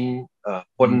กับไปยิง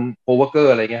คนโคเวอร์เกอ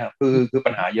ร์อะไรเงี้ยครับคือ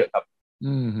ปัญหาเยอะครับ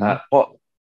เพราะ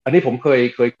อันนี้ผมเค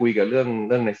ยคุยกับเรื่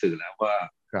องในสื่อแล้วว่า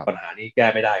ปัญหานี้แก้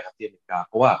ไม่ได้ครับที่อเมริกาเ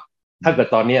พราะว่าถ้าเกิด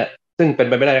ตอนเนี้ยซึ่งเป็น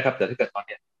ไปไม่ได้นะครับแต่ถ้าเกิดตอนเ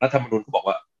นี้ยรัฐธรรมนูญเขาบอก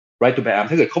ว่า right to bear arms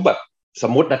ถ้าเกิดเขาแบบส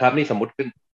มมตินะครับนี่สมมติขึ้น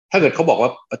ถ้าเกิดเขาบอกว่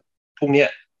าพรุ่งนี้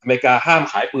อเมริกาห้าม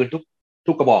ขายปืน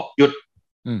ทุกกระบอกหยุด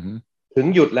ถึง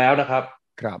หยุดแล้วนะครับ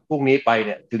พรุ่งนี้ไปเ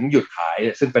นี่ยถึงหยุดขาย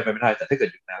ซึ่งเป็นไปไม่ได้แต่ถ้าเกิด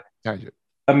หยุดแล้วใช่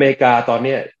อเมริกาตอน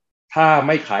นี้ถ้าไ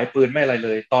ม่ขายปืนไม่อะไรเล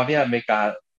ยตอนนี้อเมริกา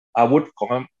อาวุธขอ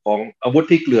งอาวุธ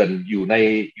ที่เกลื่อนอยู่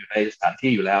ในสถาน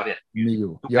ที่อยู่แล้วเนี่ยมีอ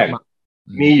ยู่เยอะมาก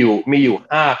มีอยู่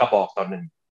5 กระบอกต่อ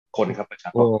1 คนครับประชา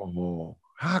กรโอ้โห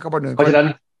5 กระบอก1เพราะฉะนั้น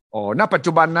ณปัจ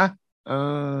จุบันนะ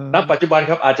ณปัจจุบัน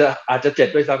ครับอาจจะ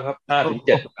7ด้วยซ้ำครับ5 ถึง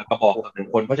 7 กระบอกต่อ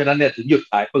1 คนเพราะฉะนั้นเนี่ยถึงหยุด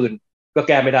ขายปืนก็แ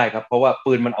ก้ไม่ได้ครับเพราะว่า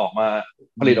ปืนมันออกมา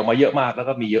ผลิตออกมาเยอะมากแล้ว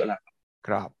ก็มีเยอะแล้วค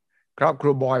รับค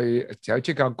รูบอยแถว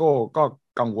ชิคาโกก็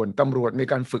กังวลตำรวจมี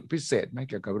การฝึกพิเศษไหม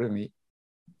เกี่ยวกับเรื่องนี้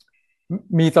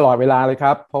มีตลอดเวลาเลยค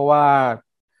รับเพราะว่า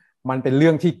มันเป็นเรื่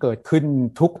องที่เกิดขึ้น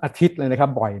ทุกอาทิตย์เลยนะครับ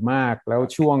บ่อยมากแล้ว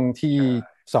ช่วงที่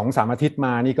 2-3 อาทิตย์ม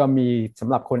านี่ก็มีสำ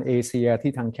หรับคนเอเชีย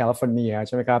ที่ทางแคลิฟอร์เนียใ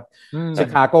ช่ไหมครับชิ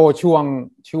คาโก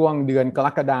ช่วงเดือนกร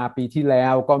กฎาคมปีที่แล้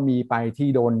วก็มีไปที่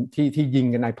โดนที่ยิง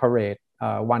กันในพาเหรด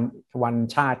วัน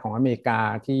ชาติของอเมริกา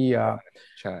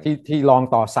ที่รอง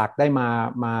ต่อศักดิ์ได้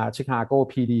มาชิคาโก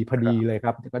PD พอดีเลยค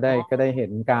รับก็ได้เห็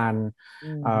นการ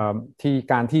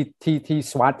ที่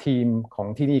SWAT ทีมของ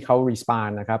ที่นี่เขา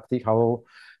respond นะครับที่เขา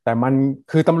แต่มัน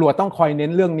คือตำรวจต้องคอยเน้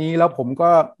นเรื่องนี้แล้วผมก็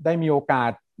ได้มีโอกา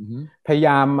สพยาย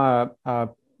าม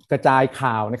กระจาย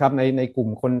ข่าวนะครับในกลุ่ม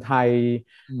คนไทย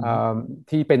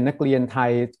ที่เป็นนักเรียนไท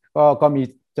ยก็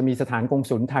จะมีสถานกง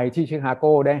สุลไทยที่ชิคาโก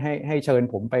ได้ให้เชิญ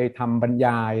ผมไปทำบรรย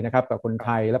ายนะครับกับคนไท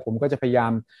ยแล้วผมก็จะพยายา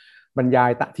มบรรยา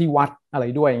ยที่วัดอะไร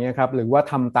ด้วยอย่างเงี้ยครับหรือว่า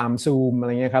ทำตามซูมอะไ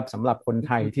รเงี้ยครับสำหรับคนไ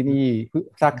ทยที่นี่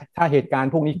ถ้าเหตุการ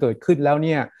ณ์พวกนี้เกิดขึ้นแล้วเ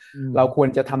นี่ยเราควร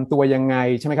จะทำตัวยังไง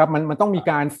ใช่ไหมครับมันต้องมี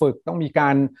การฝึกต้องมีกา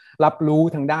รรับรู้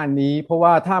ทางด้านนี้เพราะว่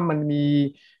าถ้ามันมี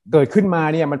เกิดขึ้นมา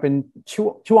เนี่ยมันเป็น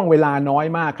ช่วงเวลาน้อย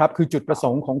มากครับคือจุดประส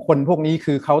งค์ของคนพวกนี้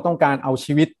คือเขาต้องการเอา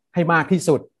ชีวิตให้มากที่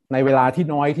สุดในเวลาที่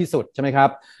น้อยที่สุดใช่ไหมครับ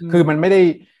คือมันไม่ได้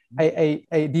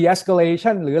ไอ้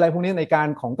de-escalation หรืออะไรพวกนี้ในการ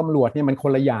ของตำรวจเนี่ยมันค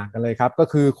นละอย่างกันเลยครับก็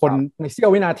คือคนในเสี้ยว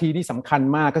วินาทีที่สำคัญ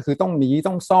มากก็คือต้องหนี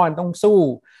ต้องซ่อนต้องสู้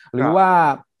หรือว่า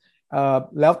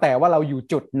แล้วแต่ว่าเราอยู่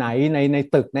จุดไหนใน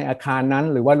ตึกในอาคารนั้น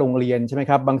หรือว่าโรงเรียนใช่ไหม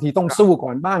ครับบางทีต้องสู้ก่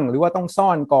อนบ้างหรือว่าต้องซ่อ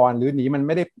นก่อนหรือหนีมันไ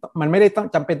ม่ได้ต้อง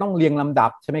จำเป็นต้องเรียงลำดั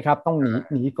บใช่ไหมครับต้อง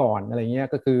หนีก่อนอะไรเงี้ย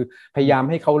ก็คือพยายาม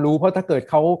ให้เขารู้เพราะถ้าเกิด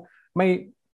เขาไม่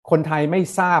คนไทยไม่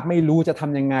ทราบไม่รู้จะท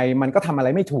ำยังไงมันก็ทำอะไร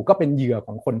ไม่ถูกก็เป็นเหยื่อข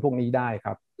องคนพวกนี้ได้ค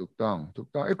รับถูกต้อง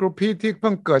ไอ้กรุ๊ปพี่ที่เ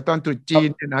พิ่งเกิดตอนตรุษจีน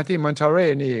เนี่ยนะที่มอนทาเร่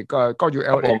นี่ก็อยู่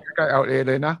LA ใกล้ LA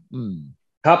เลยนะ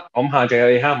ครับผมห่างจาก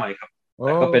LA 5 ไมล์ครับแ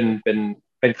ต่ก็เ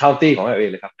ป็นคาวน์ตี้ของ LA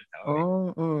เลยครับ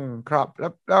ครับแ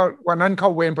ล้ววันนั้นเข้า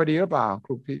เวรพอดีหรือเปล่าก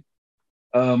รุ๊ปพี่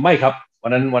ไม่ครับวั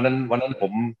นนั้นผ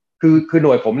มคือห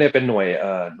น่วยผมเนี่ยเป็นหน่วย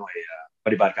ป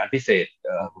ฏิบัติการพิเศษ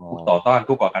ต่อต้าน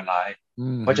ผู้ก่อการร้าย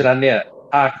เพราะฉะนั้นเนี่ย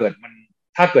ถ้าเกิดมี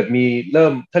ถ้า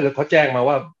เกิดเขาแจ้งมา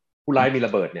ว่าผู้ร้ายมีร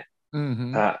ะเบิดเนี่ย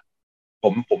ผ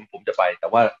มจะไปแต่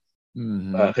ว่า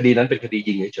คดีนั้นเป็นคดี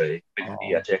ยิงเฉยๆเป็นคดี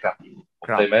อาชญากรรมผม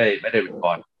เลยไม่ได้รีพ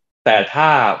อร์ตแต่ถ้า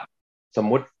สม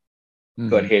มุติ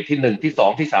เกิดเหตุที่1ที่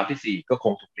2ที่3ที่4ก็ค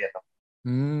งถูกเรียก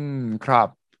ครับ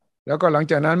แล้วก็หลัง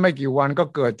จากนั้นไม่กี่วันก็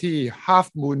เกิดที่ Half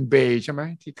Moon Bay ใช่ไหม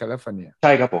ที่แคลิฟอร์เนียใ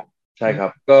ช่ครับผมใช่ครั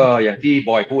บก็อย่างที่บ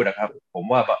อยพูดนะครับผม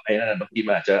ว่าไอ้นั่นบางที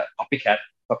มันอาจจะ copycat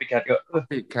ก็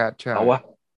copycat ใช่เอาวะ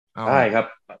ใช่ครับ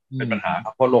เป็นปัญหาค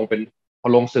รับพอ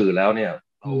ลงสื่อแล้วเนี่ย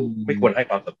เราไม่ควรให้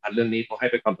ความสำคัญเรื่องนี้พอให้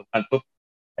ไปความสำคัญปุ๊บ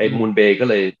ไอ้ Moon Bay ก็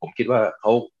เลยผมคิดว่าเข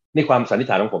านี่ความสันนิษ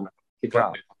ฐานของผมนะคิดว่า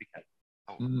เป็น copycat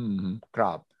ค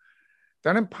รับดั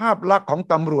งนั้นภาพลักษณ์ของ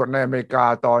ตำรวจในอเมริกา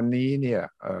ตอนนี้เนี่ย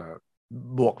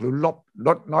บวกหรือล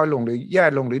ดน้อยลงหรือแย่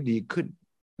ลงหรือดีขึ้น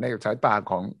ในสายตา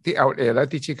ของที่ LA และ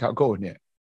ที่ชิคาโกเนี่ย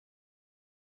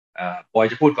บอย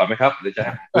จะพูดก่อนไหมครับหรือจะ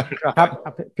ครับ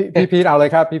พี่พีทเอาเล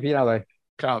ยครับพี่พีทเอาเลย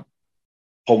ครับ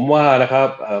ผมว่านะครับ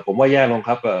ผมว่าแย่ลงค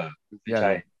รับพี่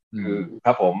ชัยคือค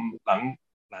รับผมห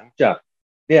ลังจาก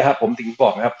เนี่ยครับผมถึงบอ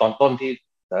กนะครับตอนต้นที่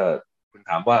คุณ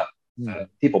ถามว่า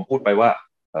ที่ผมพูดไปว่า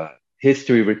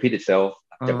history repeat itself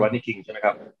หลังจาก Rodney King ใช่ไหมค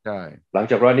รับใช่หลัง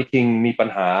จาก Rodney King มีปัญ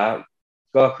หา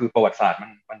ก็คือประวัติศาสตร์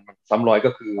มันซ้ำรอย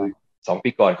ก็คือ2 ปี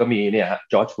ก่อนก็มีเนี่ยฮะ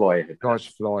จอร์จฟลอยด์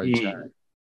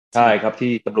ใช่ครับ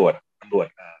ที่ตำรวจ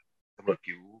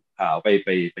ผิวขาวไ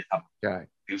ปท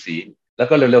ำผิวสีแล้ว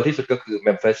ก็เร็วๆที่สุดก็คือเม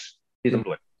มฟิสที่ตำร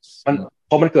วจ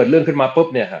พอมันเกิดเรื่องขึ้นมาปุ๊บ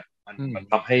เนี่ยฮะมัน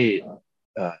ทำให้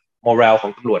มอรัลขอ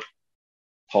งตำรวจ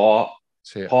ท้อ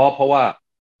เพราะว่า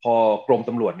พอกรม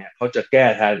ตำรวจเนี่ยเขาจะแก้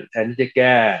แทนที่จะแ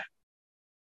ก้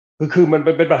คือมัน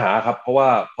เป็นปัญหาครับเพราะว่า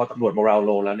พอตำรวจมอรัล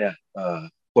ลงแล้วเนี่ย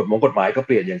กฎหมายก็เป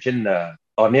ลี่ยนอย่างเช่น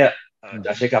ตอนเนี้ยจ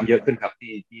ะใช้กรรมเยอะขึ้นครับ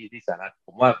ที่สหรัฐผ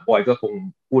มว่าบอยก็คง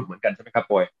พูดเหมือนกันใช่ไหมครับ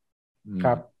บอยค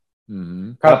รับ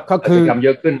ก็คือกรรมเย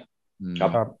อะขึ้นครั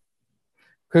บ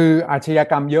คืออาชญา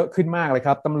กรรมเยอะขึ้นมากเลยค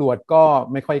รับตำรวจก็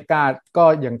ไม่ค่อยกล้าก็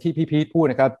อย่างที่พี่พีทพูด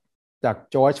นะครับจาก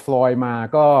จอร์จฟลอยด์มา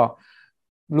ก็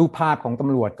รูปภาพของต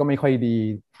ำรวจก็ไม่ค่อยดี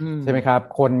ใช่ไหมครับ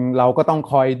คนเราก็ต้อง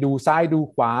คอยดูซ้ายดู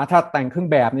ขวาถ้าแต่งเครื่อง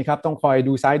แบบนี่ครับต้องคอย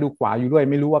ดูซ้ายดูขวาอยู่ด้วย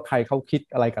ไม่รู้ว่าใครเขาคิด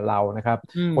อะไรกับเรานะครับ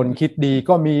คนคิดดี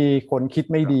ก็มีคนคิด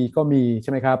ไม่ดีก็มีใ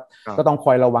ช่ไหมครับก็ต้องค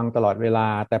อยระวังตลอดเวลา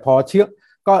แต่พอ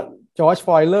ก็จอร์จฟ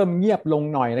ลอยด์เริ่มเงียบลง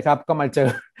หน่อยนะครับก็มา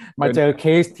เจอเค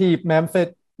สที่แมมฟิส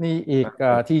นี่อีก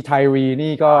ที่ไทรี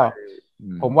นี่ก็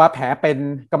ผมว่าแผลเ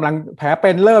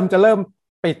ป็นเริ่ม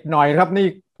ปิดหน่อยครับ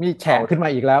นี่แฉะขึ้นมา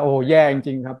อีกแล้วโอ้แย่จ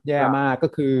ริงครับแย่มากก็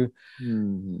คือ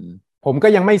ผมก็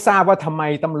ยังไม่ทราบว่าทำไม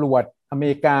ตำรวจอเม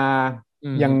ริกา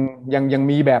ยัง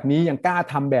มีแบบนี้ยังกล้า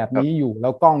ทำแบบนี้อยู่แล้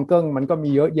วกล้องเกิ้งมันก็มี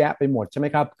เยอะแยะไปหมดใช่ไหม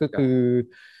ครับก็คือ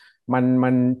มั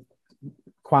น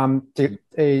ความจ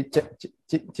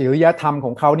ริยธรรมข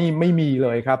องเขานี่ไม่มีเล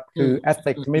ยครับคือแอสเซ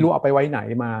ทไม่รู้เอาไปไว้ไหน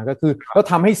มาก็คือแล้ว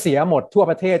ทำให้เสียหมดทั่ว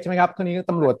ประเทศใช่ไหมครับทีนี้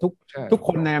ตำรวจทุกค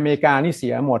นในอเมริกานี่เสี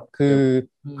ยหมดคือ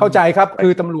เข้าใจครับคื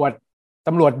อตำร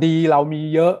วจดีเรามี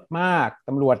เยอะมากต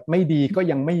ำรวจไม่ดีก็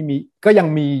ยัง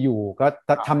มีอยู่ก็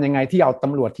ทำยังไงที่เอาต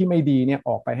ำรวจที่ไม่ดีเนี่ยอ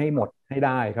อกไปให้หมดให้ไ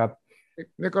ด้ครับ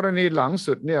ในกรณีหลัง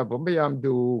สุดเนี่ยผมพยายาม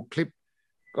ดูคลิป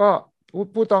ก็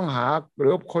ผู้ต้องหาหรื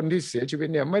อคนที่เสียชีวิต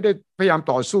เนี่ยไม่ได้พยายาม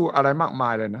ต่อสู้อะไรมากมา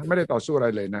ยเลยนะไม่ได้ต่อสู้อะไร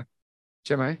เลยนะใ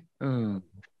ช่ไหม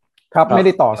ครับไม่ไ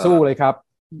ด้ต่อสู้เลยครับ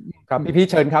ครับพี่พีช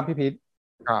เชิญครับพี่พีช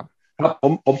ครับครับ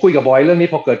ผมคุยกับบอยเรื่องนี้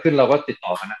พอเกิดขึ้นเราก็ติดต่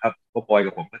อกันนะครับเพราะบอย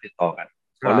กับผมก็ติดต่อกัน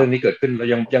พอเรื่องนี้เกิดขึ้นเรา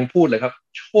ยังพูดเลยครับ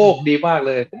โชคดีมากเ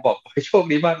ลยผมบอกบอยโชค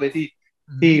ดีมากเลย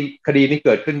ที่คดีนี้เ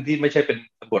กิดขึ้นที่ไม่ใช่เป็น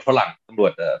ตำรวจฝรั่งตำรว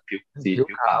จผิว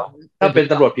ขาวถ้าเป็น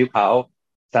ตำรวจผิวขาว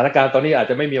สถานการณ์ตอนนี้อาจ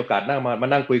จะไม่มีโอกาสมา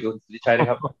นั่งคุยกับคุณสุทธิชัยนะ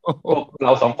ครับพวกเร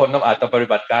าสองคนต้องอาจจะปฏิ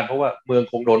บัติการเพราะว่าเมือง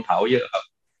คงโดนเผาเยอะครับ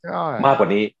มากกว่า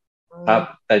นี้ครับ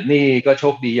แต่นี่ก็โช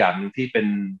คดีอย่างที่เ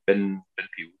ป็น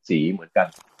ผิวสีเหมือนกัน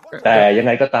แต่ยังไ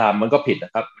งก็ตามมันก็ผิดน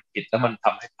ะครับผิดแล้วมันท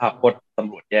ำให้ภาพพจน์ต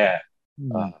ำรวจแย่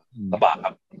ลำบากค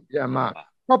รับแย่มาก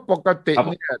เพราะปกติ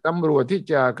เนี่ยตำรวจที่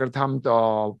จะกระทำต่อ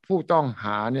ผู้ต้องห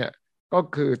าเนี่ยก็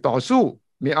คือต่อสู้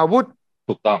มีอาวุธ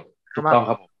ถูกต้องค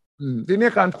รับผมทีนี้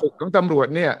การฝึกของตำรวจ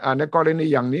เนี่ยในกรณี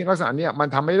อย่างนี้ลักษณะเนี่ยมัน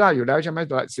ทำไม่ได้อยู่แล้วใช่ไหม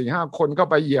ตัว 4-5 คนเข้า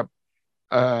ไปเหยียบ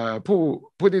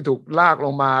ผู้ที่ถูกลากล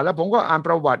งมาแล้วผมก็อ่านป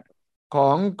ระวัติขอ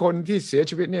งคนที่เสีย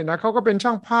ชีวิตเนี่ยนะเขาก็เป็นช่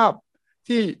างภาพ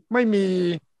ที่ไม่มี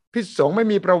พิษสงไม่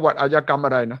มีประวัติอาชญากรรมอ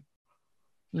ะไรนะ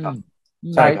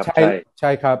ใช่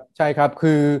ครับ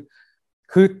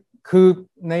คือ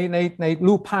ใน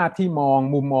รูปภาพที่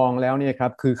มุมมองแล้วเนี่ยครั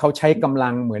บคือเขาใช้กำลั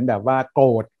งเหมือนแบบว่าโกร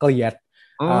ธเกลียด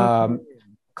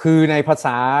คือในภาษ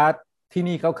าที่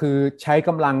นี่ก็คือใช้ก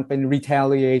ำลังเป็น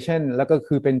retaliation แล้วก็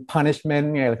คือเป็น punishment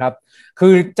ไงครับคื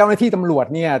อเจ้าหน้าที่ตำรวจ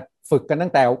เนี่ยฝึกกันตั้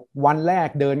งแต่วันแรก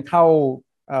เดินเข้า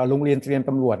โรงเรียนเตรียม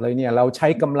ตำรวจเลยเนี่ยเราใช้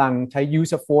กำลังใช้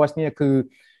use of force เนี่ยคือ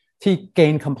ที่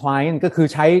gain compliance ก็คือ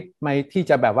ใช้ที่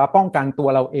จะแบบว่าป้องกันตัว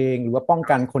เราเองหรือว่าป้อง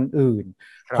กันคนอื่น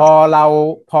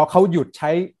พอเขาหยุด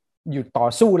ต่อ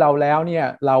สู้เราแล้วเนี่ย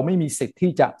เราไม่มีสิทธิ์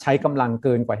ที่จะใช้กำลังเ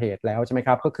กินกว่าเหตุแล้วใช่ไหมค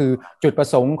รับก็คือจุดประ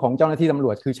สงค์ของเจ้าหน้าที่ตำร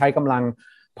วจคือใช้กำลัง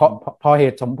พอเห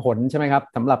ตุสมผลใช่ไหมครับ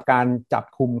สำหรับการจับ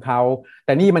คุมเขาแ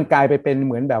ต่นี่มันกลายไปเป็นเ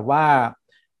หมือนแบบว่า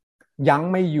ยั้ง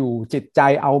ไม่อยู่จิตใจ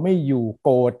เอาไม่อยู่โ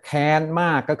กรธแค้นม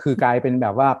ากก็คือกลายเป็นแบ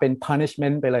บว่าเป็น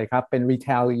punishment ไปเลยครับเป็น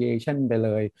retaliation ไปเล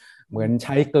ยเหมือนใ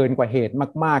ช้เกินกว่าเหตุ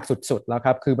มากๆสุดๆแล้วค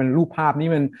รับคือมันรูปภาพนี้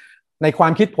มันในควา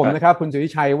มคิดผมนะครับคุณสุทธิ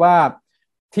ชัยว่า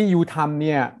ที่ยูทำเ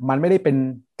นี่ยมันไม่ได้เป็น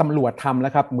ตำรวจทำแล้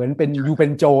วครับเหมือนเป็นยูเป็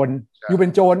นโ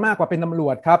จรมากกว่าเป็นตำรว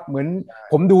จครับเหมือน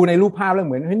ผมดูในรูปภาพแล้วเ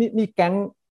หมือนเฮ้ยนี่แก๊ง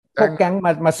พวกแก๊ง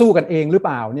มาสู้กันเองหรือเป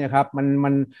ล่าเนี่ยครับมั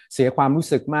นเสียความรู้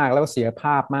สึกมากแล้วก็เสียภ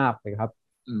าพมากเลยครับ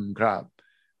ครับ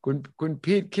คุณ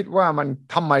พีทคิดว่ามัน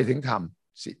ทำไมถึงท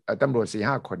ำตำรวจ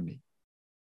 4-5 คนนี้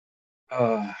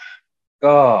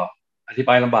ก็อธิบ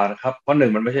ายลำบากนะครับเพราะหนึ่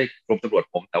งมันไม่ใช่กรมตำรวจ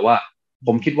ผมแต่ว่าผ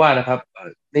มคิดว่านะครับ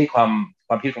นี่ค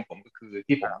วามคิดของผมก็คือ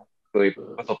ที่ผมเคย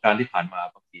ประสบการณ์ที่ผ่านมา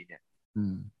บางทีเนี่ย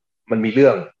มันมีเรื่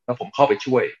องแล้วผมเข้าไป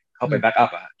ช่วยเข้าไปแบ็กอัพ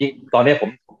ยิ่งตอนนี้ผ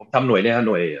มทำหน่วยเนี่ยห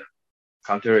น่วย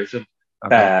counterterrorism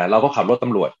แต่เราก็ขับรถต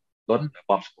ำรวจรถ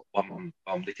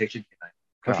bomb detection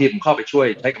บางทีผมเข้าไปช่วย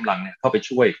ใช้กำลังเนี่ยเข้าไป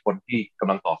ช่วยคนที่ก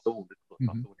ำลังต่อสู้หรือ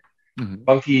ต่อสู้เนี่ย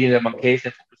บางทีเนี่ยบางเคสเ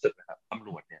นี่ยผมรู้สึกนะครับตำร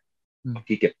วจเนี่ยบาง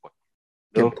ทีเก็บกด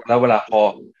แล้วเวลา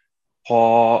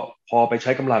พอไปใ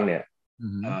ช้กำลังเนี่ย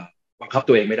บังคับ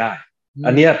ตัวเองไม่ได้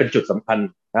อันนี้เป็นจุดสำคัญ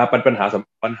นะเป็นปัญ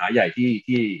หาใหญ่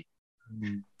ที่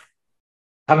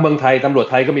ทางเมืองไทยตำรวจ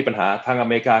ไทยก็มีปัญหาทางอ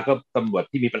เมริกาก็ตำรวจ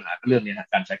ที่มีปัญหาเรื่องนี้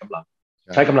การใช้กำลั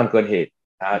งเกินเหตุ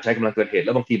ใช้กำลังเกินเหตุแ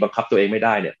ล้วบางทีบังคับตัวเองไม่ไ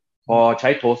ด้เนี่ยพอใช้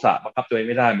โทสะบังคับตัวเอง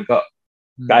ไม่ได้มันก็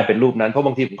กลายเป็นรูปนั้นเพราะบ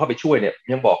างทีผมเข้าไปช่วยเนี่ย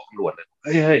ยังบอกตำรวจเลยเ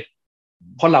ฮ้ย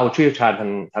เพราะเราเชี่ยวชาญ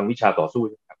ทางวิชาต่อสู้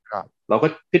ครับเราก็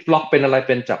พลิกล็อกเป็นอะไรเ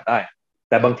ป็นจับได้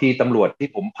แต่บางทีตำรวจที่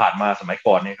ผมผ่านมาสมัย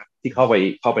ก่อนเนี่ยครับที่เข้า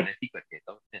ไปในที่เกิดเหตุแ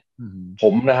ล้วเนี่ยผ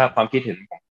มนะครับความคิดเห็น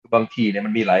ของบางทีเนี่ยมั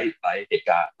นมีหลายเหตุ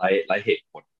การณ์หลายเหตุ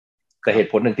ผลแต่เหตุ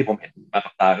ผลหนึ่งที่ผมเห็นมา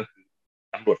กับตาก็คือ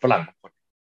ตำรวจฝรั่งบางคน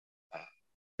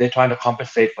they trying to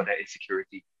compensate for their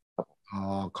insecurity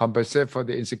compensate for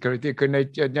the insecurity คือใ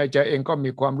นใจเองก็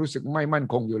มีความรู้สึกไม่มั่น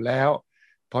คงอยู่แล้ว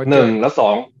หนึ่งแล้วสอ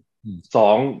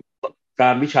งกา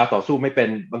รวิชาต่อสู้ไม่เป็น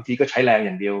บางทีก็ใช้แรงอ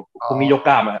ย่างเดียวพวกนี้ยกก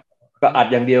ล้ามาก็อัด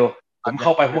อย่างเดียวผมเข้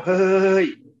าไปผมเฮ้ย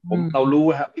เรารู้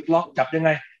ครับพลิกล็อกจับยังไง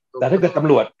แต่ถ้าเกิดต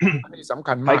ำรวจสำ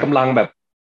คัญมากใช้กำลังแบบ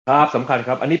ครับสำคัญค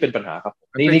รับอันนี้เป็นปัญหาครับ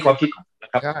นี่ความคิดนะ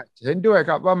ครับเห็นด้วย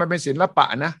ครับว่ามันเป็นศิลปะ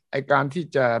นะไอการที่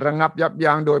จะระงับยับ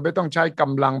ยั้งโดยไม่ต้องใช้ก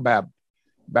ำลังแบ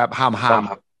บห้าม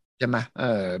ใช่ไหม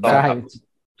แบบ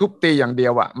ทุบตีอย่างเดี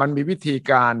ยวอ่ะมันมีวิธี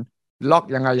การล็อก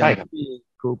ยังไงอย่างที่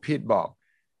ครูพีทบอก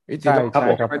วิธี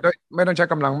ไม่ต้องใช้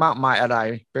กำลังมากมายอะไร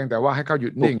เพียงแต่ว่าให้เขาหยุ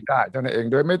ดนิ่งได้เท่านั้นเอง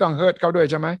โดยไม่ต้องเฮิร์ตเขาด้วย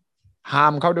ใช่ไหมห้า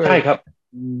มเขาด้วยใช่ครับ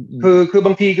คือบ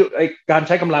างทีไอการใ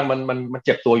ช้กำลังมันเ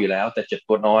จ็บตัวอยู่แล้วแต่เจ็บ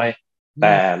ตัวน้อยแ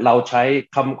ต่เราใช้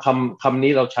คำ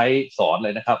นี้เราใช้สอนเล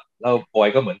ยนะครับแล้วบอย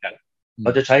ก็เหมือนกันเร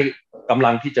าจะใช้กำลั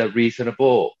งที่จะ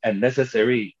reasonable and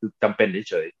necessary คือจำเป็น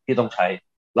เฉยๆที่ต้องใช้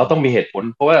เราต้องมีเหตุผล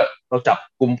เพราะว่าเราจับ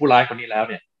กลุ่มผู้ร้ายคนนี้แล้ว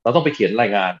เนี่ยเราต้องไปเขียนรา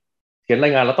ยงาน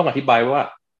เราต้องอธิบายว่า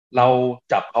เรา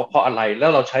จับเขาเพราะอะไรแล้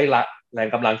วเราใช้แรง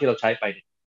กำลังที่เราใช้ไป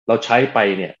เราใช้ไป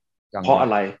เนี่ยเพราะอะ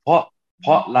ไรเพร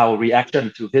าะเรา reaction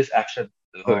to his action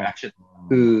หรือ her action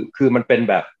คือมันเป็น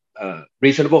แบบ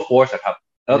reasonable force ครับ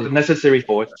แล้ว necessary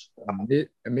force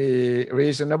มี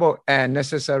reasonable and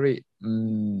necessary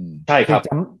ใช่ครับ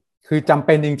คือจำเ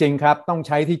ป็นจริงๆครับต้องใ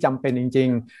ช้ที่จำเป็นจริง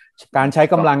ๆการใช้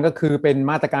กำลังก็คือเป็น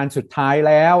มาตรการสุดท้าย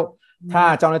แล้วถ้า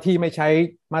เจ้าหน้าที่ไม่ใช้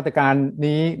มาตรการ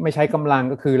นี้ไม่ใช้กำลัง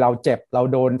ก็คือเราเจ็บเรา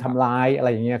โดนทำร้ายอะไร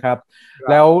อย่างเงี้ยครับ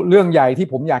แล้วเรื่องใหญ่ที่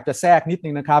ผมอยากจะแทรกนิดนึ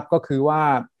งนะครับก็คือว่า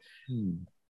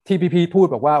ที่พี่พูด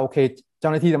บอกว่าโอเคเจ้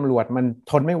าหน้าที่ตำรวจมัน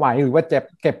ทนไม่ไหวหรือว่า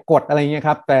เก็บกดอะไรเงี้ยค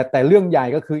รับแต่เรื่องใหญ่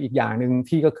ก็คืออีกอย่างหนึ่ง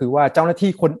ที่ก็คือว่าเจ้าหน้า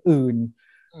ที่คนอื่น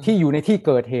ที่อยู่ในที่เ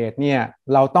กิดเหตุเนี่ย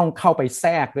เราต้องเข้าไปแท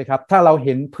รกด้วยครับถ้าเราเ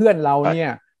ห็นเพื่อนเราเนี่ย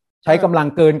ใช้กำลัง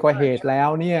เกินกว่าเหตุแล้ว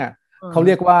เนี่ยเขาเ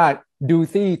รียกว่า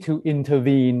duty to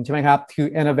intervene ใช่ไหมครับคือ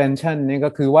intervention นี่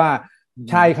ก็คือว่า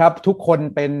ใช่ครับทุกคน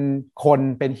เ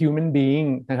ป็น human being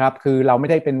นะครับคือเราไม่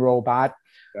ได้เป็นโรบอท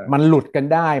มันหลุดกัน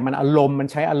ได้มันอารมณ์มัน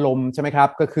ใช้อารมณ์ใช่ไหมครับ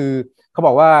ก็คือเขาบ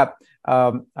อกว่า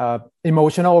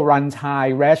emotional run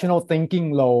high rational thinking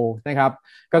low นะครับ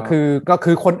ก็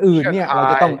คือคนอื่นเนี่ยเรา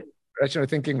จะต้อง rational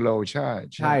thinking low ใ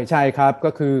ช่ครับ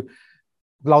ก็คือ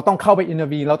เราต้องเข้าไป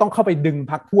intervene เราต้องเข้าไปดึง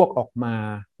พรรคพวกออกมา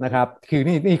นะครับคือ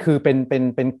นี่คือเ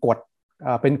ป็น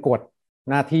กฎ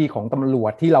หน้าที่ของตำรว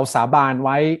จที่เราสาบานไ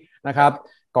ว้นะครับ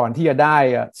ก่อนที่จะได้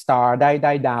star ไ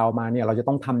ด้ดาวมาเนี่ยเราจะ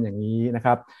ต้องทำอย่างนี้นะค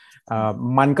รับ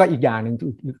มันก็อีกอย่างหนึ่ง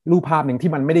รูปภาพหนึ่ง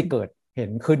ที่มันไม่ได้เกิดเห็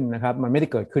นขึ้นนะครับมันไม่ได้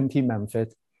เกิดขึ้นที่แมมฟิส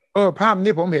ภาพ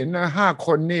นี้ผมเห็นนะ5 ค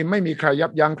นนี่ไม่มีใครยั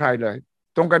บยั้งใครเลย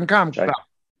ตรงกันข้าม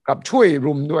กับช่วย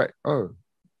รุมด้วย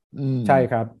ใช่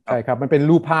ครับมันเป็น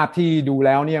รูปภาพที่ดูแ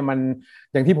ล้วเนี่ยมัน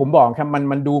อย่างที่ผมบอกครับ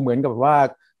มันดูเหมือนกับว่า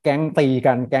แก๊งตี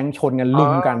กันแก๊งชนกันลุ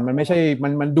มกันมันไม่ใช่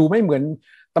มันดูไม่เหมือน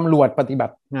ตำรวจปฏิบั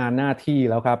ติงานหน้าที่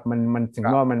แล้วครับมันถึง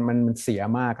ว่ามันเสีย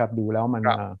มากครับดูแล้วมัน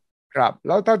ครับแ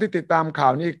ล้วเท่าที่ติดตามข่า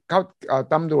วนี้เขา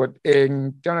ตำรวจเอง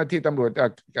เจ้าหน้าที่ตำรวจ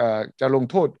จะลง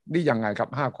โทษนี่ยังไงครับ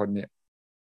5 คนเนี่ย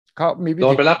เขามีวิธีโด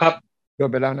นไปแล้วครับโด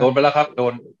นไปแล้วนะโดนไปแล้วครับโ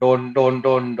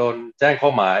ดนแจ้งข้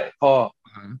อหมาย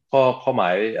ข้อหมา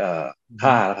ย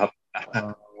ฆ่าแล้วครับ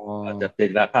อาจจะเป็น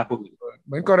ฆ่าผู้อื่นเ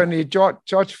หมือนกรณีจอ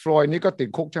ร์จฟลอยด์นี่ก็ติด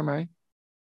คุกใช่ไหม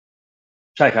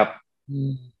ใช่ครับ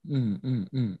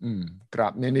ครั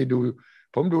บนี่ดู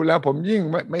ผมดูแล้วผมยิ่ง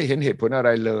ไม่เห็นเหตุผลอะไ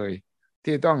รเลย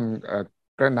ที่ต้อง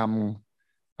กระน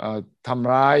ำท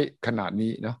ำร้ายขนาด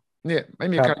นี้เนาะเนี่ยไม่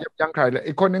มีใครยับยั้งใครเลย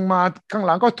อีกคนหนึ่งมาข้างห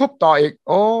ลังก็ทุบต่ออีก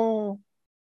โอ้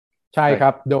ใช่ครั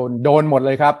บโดนหมดเ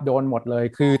ลยครับโดนหมดเลย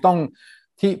คือต้อง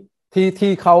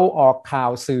ที่เขาออกข่า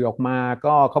วสื่อออกมา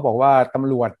ก็เขาบอกว่าต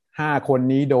ำรวจ5 คน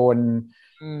นี้โ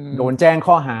ดนแจ้ง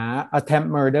ข้อหา attempt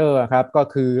murder ครับก็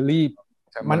คือรีบ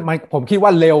มันผมคิดว่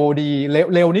าเร็วดี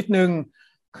เร็วนิดนึง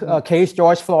เคสจอ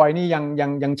ร์จฟลอยด์นี่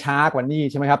ยังช้ากว่านี้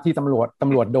ใช่ไหมครับที่ตำร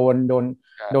วจ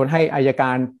โดนให้อัยก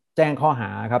ารแจ้งข้อหา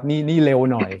ครับนี่เร็ว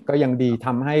หน่อยก็ยังดีท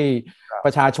ำให้ป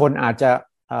ระชาชนอาจจะ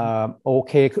โอ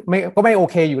เคไม่โอ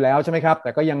เคอยู่แล้วใช่ไหมครับแ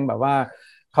ต่ก็ยังแบบว่า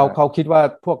เขาคิดว่า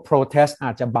พวก protest อ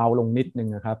าจจะเบาลงนิดนึง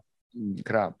นะครับ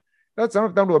ครับแล้วสำหรั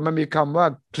บตำรวจมันมีคำว่า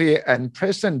clear and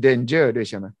present danger ด้วย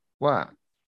ใช่ไหมว่า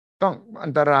ต้องอั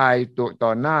นตรายต่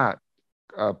อหน้า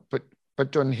ประ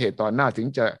จนเหตุต่อหน้าถึง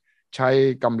จะใช้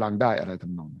กำลังได้อะไรท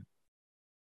ำนองนั้น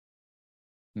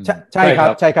ใช่ครั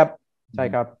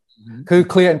บคือ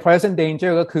clear and present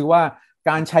danger ก็คือว่า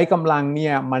การใช้กำลังเนี่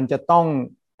ยมันจะต้อง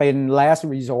เป็น last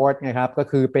resort นะครับก็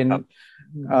คือเป็น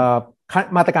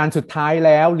มาตรการสุดท้ายแ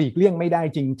ล้วหลีกเลี่ยงไม่ได้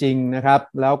จริงๆนะครับ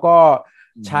แล้วก็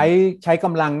ใช้ก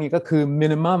ำลังนี่ก็คือ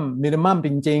minimum จ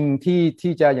ริงๆ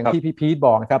ที่จะอย่างที่พี่พีทบ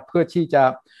อกนะครับเพื่อที่จะ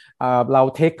เรา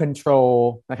take control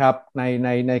นะครับ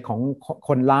ในของค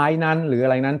นร้ายนั้นหรืออะ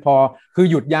ไรนั้นพอคือ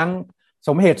หยุดยั้งส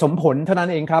มเหตุสมผลเท่านั้น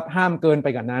เองครับห้ามเกินไป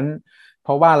กว่านั้นเพ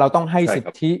ราะว่าเราต้องให้สิท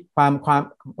ธิความ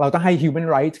เราต้องให้ human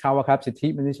rights เขาครับสิทธิ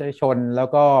มนุษยชนแล้ว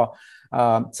ก็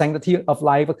sanctity of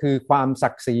life ก็คือความศั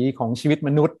กดิ์ศรีของชีวิตม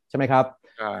นุษย์ใช่ไหมครับ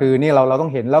คือนี่เราต้อ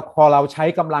งเห็นแล้วพอเราใช้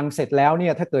กำลังเสร็จแล้วเนี่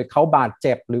ยถ้าเกิดเขาบาดเ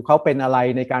จ็บหรือเขาเป็นอะไร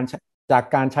ในการจาก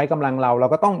การใช้กำลังเรา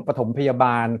ก็ต้องปฐมพยาบ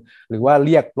าลหรือว่าเ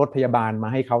รียกรถพยาบาลมา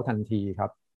ให้เขาทันทีครั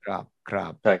บครั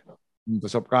บใช่ครับปร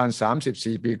ะสบการณ์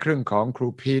34 ปีครึ่งของครู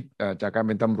พีทจากการเ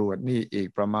ป็นตำรวจนี่อีก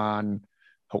ประมาณ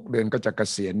6 เดือนก็จะเก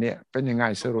ษียณเนี่ยเป็นยังไง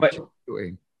สรุปตัวเอ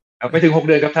งไปถึง6 เ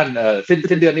ดือนครับท่าน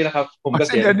สิ้นเดือนนี้แล้วครับผมเก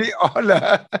ษียณสิ้นเดือนนี้เหรอ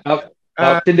ครับ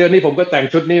สิ้นเดือนนี้ผมก็แต่ง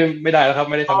ชุดนี้ไม่ได้แล้วครับ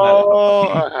ไม่ได้ทำงาน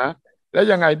แล้ว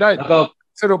ยังไงได้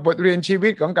สรุปบทเรียนชีวิ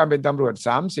ตของการเป็นตำรวจ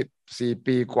34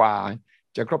 ปีกว่า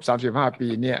จะครบ35 ปี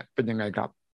เนี่ยเป็นยังไงครับ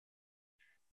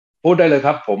พูดได้เลยค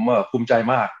รับผมภูมิใจ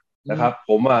มากนะครับ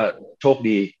ผมโชค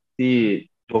ดีที่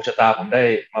ดวงชะตาผมได้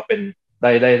มาเป็นไ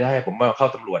ด้ให้ผมมาเข้า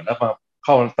ตำรวจแล้วมาเ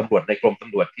ข้าตำรวจในกรมต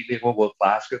ำรวจที่เรียกว่า world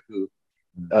class ก็คือ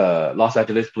Los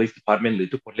Angeles Police Department หรือ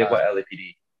ทุกคนเรียกว่า LAPD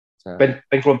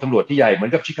เป็นกรมตำรวจที่ใหญ่เหมือ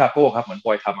นกับชิคาโกครับเหมือนบ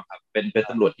อยทำครับเป็น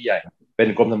ตำรวจที่ใหญ่เป็น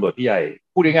กรมตำรวจที่ใหญ่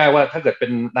พูดง่ายๆว่าถ้าเกิดเป็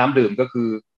นน้ำดื่มก็คือ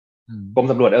กรม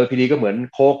ตำรวจ LPD ก็เหมือน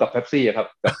โค้กกับเป๊ปซี่ครับ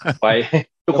กับไป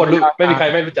ทุกคนรู้ไม่มีใคร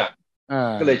ไม่รู้จัก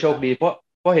ก็เลยโชคดีเพร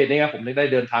าะเหตุนี้ครับผมได้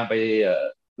เดินทางไป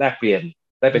แลกเปลี่ยน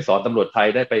ได้ไปสอนตำรวจไทย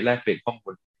ได้ไปแลกเปลี่ยนข้อมู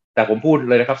ลแต่ผมพูด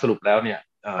เลยนะครับสรุปแล้วเนี่ย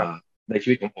ในชี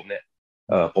วิตของผมเนี่ย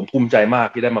ผมภูมิใจมาก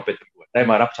ที่ได้มาเป็นตำรวจได้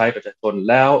มารับใช้ประชาชน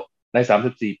แล้วใน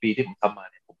34 ปีที่ผมทำมา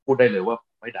เนี่ยผมพูดได้เลยว่าผ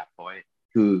มไม่ด่าพร้อย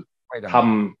คือท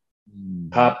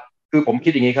ำครับคือผมคิ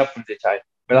ดอย่างนี้ครับคุณเสชัย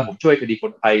เวลาผมช่วยคดีค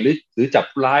นไทยหรือจับ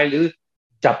ผู้ร้ายหรือ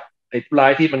จับไอ้ผู้ร้า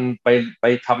ยที่มันไป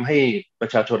ทำให้ปร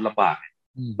ะชาชนลำบากเนี่ย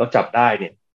แล้วจับได้เนี่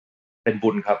ยเป็นบุ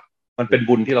ญครับมันเป็น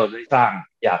บุญที่เราได้สร้าง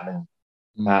อย่างหนึ่ง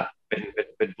นะ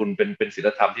เป็นบุญเป็นศีล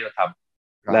ธรรมที่เราท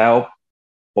ำแล้ว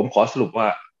ผมขอสรุปว่า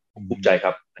ผมภูมิใจค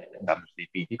รับใน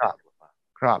4 ปีที่ผ่านมา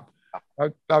ครับ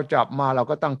เราจับมาเรา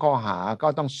ก็ตั้งข้อหาก็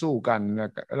ต้องสู้กัน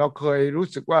เราเคยรู้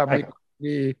สึกว่า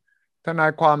มีทนา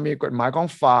ยความมีกฎหมายของ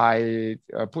ฝ่าย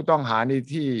ผู้ต้องหานี่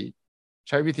ที่ใ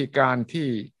ช้วิธีการที่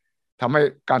ทำให้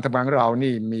การทำงานของเรา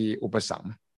นี่มีอุปสรรค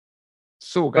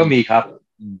สู้กันก็มีครับ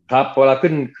ครับเวลา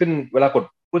ขึ้นเวลา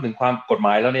พูดถึงความกฎหม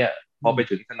ายแล้วเนี่ยพอไป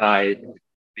ถึงทนาย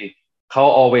เขา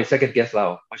always second guess เรา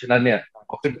เพราะฉะนั้นเนี่ย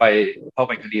พอขึ้นไปเข้าไ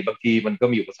ปคดีบางทีมันก็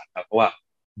มีอุปสรรคครับเพราะว่า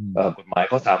กฎหมาย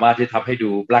เขาสามารถที่ทำให้ดู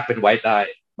black เป็น white ได้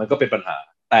มันก็เป็นปัญหา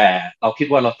แต่เราคิด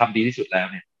ว่าเราทำดีที่สุดแล้ว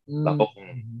เนี่ยเราก็คง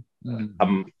ท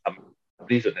ำ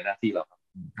ดีที่สุดในหน้าที่เรา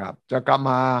ครับจะกลับ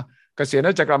มาเกษียณแ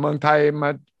ล้วจะกลับเมืองไทยมา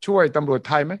ช่วยตำรวจ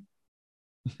ไทยไหม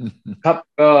ครับ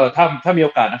ก็ถ้ามีโอ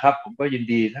กาสนะครับผมก็ยิน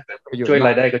ดีถ้าเกิดช่วยร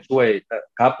ายได้ก็ช่วย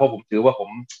ครับเพราะผมถือว่าผม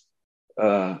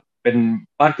เป็น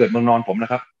บ้านเกิดเมืองนอนผมน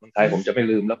ะครับเมืองไทยผมจะไม่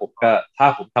ลืมแล้วผมก็ถ้า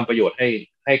ผมทำประโยชน์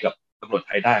ให้กับตำรวจไ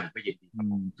ทยได้ผมก็ยินดีครับ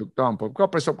ถูกต้องผมก็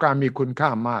ประสบการณ์มีคุณค่า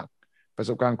มากประ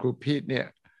สบการณ์ครูพีทเนี่ย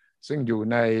ซึ่งอยู่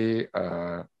ใน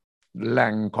แห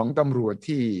ล่งของตำรวจ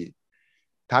ที่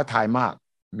ท้าทายมาก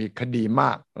มีคดีม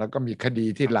ากแล้วก็มีคดี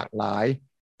ที่หลากหลาย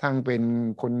ทั้งเป็น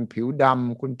คนผิวด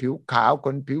ำคนผิวขาวค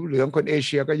นผิวเหลืองคนเอเ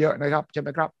ชียก็เยอะนะครับใช่ไหม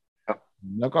ครับครับ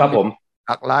แล้วก็ห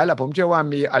ลากหลายแล้วผมเชื่อว่า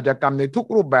มีอาชญากรรมในทุก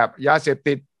รูปแบบยาเสพ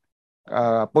ติด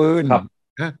ปืนค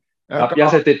รับยา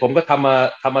เสพติดผมก็ท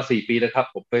ำมา4 ปีนะครับ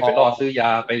ผมเคยไปล่อซื้อยา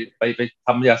ไปท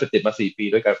ำยาเสพติดมา4 ปี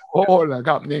ด้วยกันโอ้เหรอค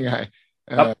รับนี่ไง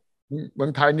เมือ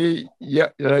งไทยนี่เยอะ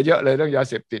เลยเรื่องยา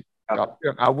เสพติดกับเรื่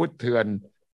องอาวุธเถื่อน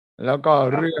แล้วก็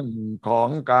เรื่องของ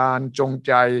การจง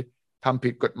ใจทำผิ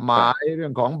ดกฎหมายเรื่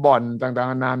องของบ่อนต่างๆ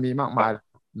นานามีมากมาย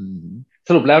ส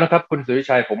รุปแล้วนะครับคุณสุริ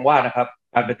ชัยผมว่านะครับ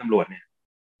การเป็นตำรวจเนี่ย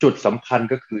จุดสำคัญ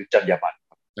ก็คือจรรยาบรรณ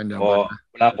พอ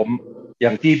เวลาผมอย่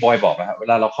างที่บอยบอกนะครับเว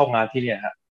ลาเราเข้างานที่เนี่ยฮ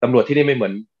ะตำรวจที่นี่ไม่เหมื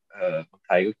อนเมืองไ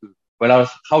ทยก็คือเวลา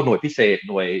เข้าหน่วยพิเศษ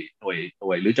หน่ว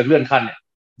ยหรือจะเลื่อนขั้นเนี่ย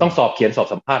ต้องสอบเขียนสอบ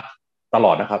สัมภาษณ์ตล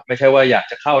อดนะครับไม่ใช่ว่าอยาก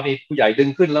จะเข้านี่ผู้ใหญ่ดึง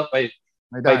ขึ้นแล้วไ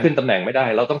ปขึ้นตำแหน่งไม่ได้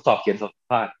เราต้องสอบเขียนสอบสัม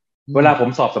ภาษณ์เวลาผม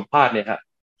สอบสัมภาษณ์เนี่ยฮะ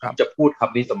จะพูดค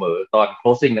ำนี้เสมอตอน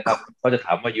closing นะครับเขาจะถ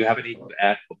ามว่า you have any to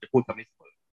add ผมจะพูดคำนี้เสม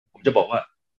อผมจะบอกว่า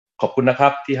ขอบคุณนะครั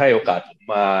บที่ให้โอกาสผม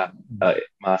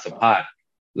มาสัมภาษณ์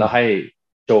แล้วให้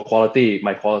โชว์ quality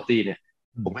my quality เนี่ย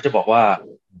ผมก็จะบอกว่า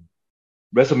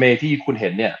เรซูเม่ที่คุณเห็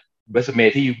นเนี่ยเรซูเม่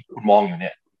ที่คุณมองอยู่เ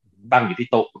นี่ยตั้งอยู่ที่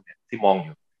โต๊ะคุณเนี่ยที่มองอ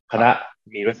ยู่คณะ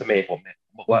มีเรซูเม่ผมเนี่ย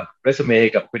บอกว่าเรซูเม่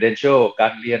กับ credential กา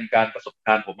รเรียนการประสบก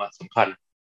ารณ์ผมสำคัญ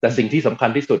แต่สิ่งที่สำคัญ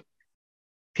ที่สุด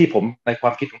ที่ผมในควา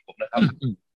มคิดของผมนะครับ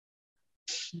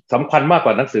สำคัญมากก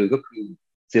ว่าหนังสือก็คือ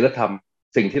ศีลธรรม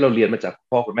สิ่งที่เราเรียนมาจาก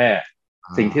พ่อคุณแม่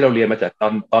สิ่งที่เราเรียนมาจากต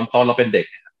อนเราเป็นเด็ก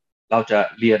เราจะ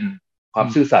เรียนความ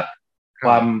ซื่อสัตย์ค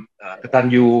วามกตัญ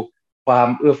ญูความ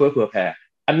เอื้อเฟื้อเผื่อแผ่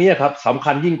อันนี้ครับสำ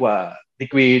คัญยิ่งกว่าดี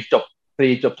กรีจบตรี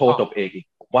จบโทจบเอกอีก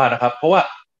ผมว่านะครับเพราะว่า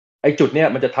ไอ้จุดเนี้ย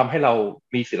มันจะทำให้เรา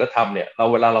มีศีลธรรมเนี่ย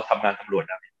เวลาเราทำงานตำรวจ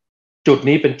นะจุด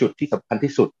นี้เป็นจุดที่สำคัญ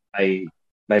ที่สุดใน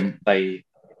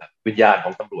วิญญาณข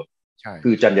องตำรวจคื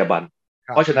อจรรยาบรรณ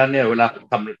เพราะฉะนั้นเนี่ยเวลา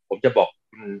ผมจะบอก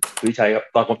คุณสุริชัยครับ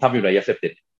ตอนผมทำอยู่ในยาเสพติ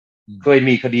ดเคย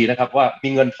มีคดีนะครับว่ามี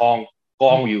เงินทองก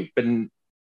องอยู่เ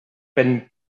ป็น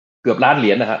เกือบล้านเห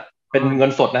รียญนะฮะเป็นเงิ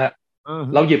นสดนะฮะ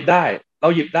เราหยิบได้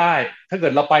ถ้าเกิ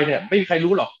ดเราไปเนี่ยไม่มีใคร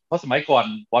รู้หรอกเพราะสมัยก่อน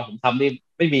ผมทำนี่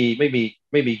ไม่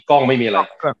มีกล้องไม่มีอะไร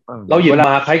เราหยิบม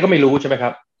าใครก็ไม่รู้ใช่ไหมครั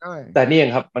บแต่นี่เอ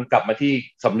งครับมันกลับมาที่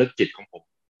สำนึกจิตของผม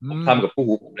ทำกับคู่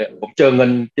หูผมเนี่ยผมเจอเงิน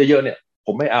เยอะๆเนี่ยผ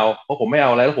มไม่เอาเพราะผมไม่เอ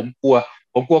าอะไรแล้วผมกลั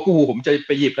วคู่หูผมจะไ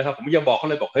ปหยิบนะครับผมยังบอกเขา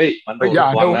เลยบอกเฮ้ยมันโดน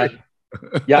วางนะ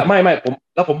อย่าไม่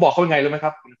ผมบอกเขาไงรู้ไหมค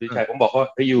รับคุณสุริชัยผมบอกเขา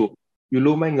ให้อยู่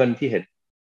รู้ไหมเงินที่เห็น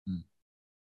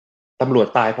ตำรวจ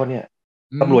ตายเพราะเนี่ย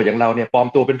ตำรวจอย่างเราเนี่ยปลอม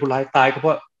ตัวเป็นผู้ร้ายตายก็เพร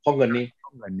าะเงินนี้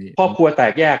ครอบครัวแต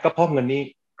กแยกก็เพราะเงินนี้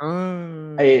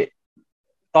ไอ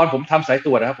ตอนผมทำสายต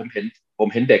รวจนะครับผมเ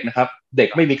ห็นเด็กนะครับเด็ก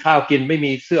ไม่มีข้าวกินไม่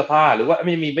มีเสื้อผ้าหรือว่าไ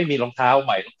ม่มีรองเท้าใ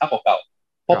หม่รองเท้าเก่า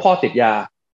ๆเพราะพ่อติดยา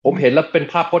ผมเห็นแล้วเป็น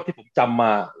ภาพพจน์ที่ผมจำม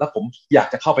าแล้วผมอยาก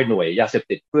จะเข้าไปหน่วยยาเสพ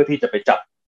ติดเพื่อที่จะไปจับ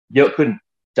เยอะขึ้น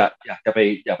อยา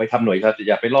กไปทำหน่วยครับ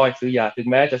อยากไปล่อซื้อยาถึง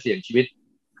แม้จะเสี่ยงชีวิต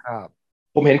ครับ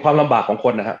ผมเห็นความลำบากของค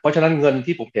นนะฮะเพราะฉะนั้นเงิน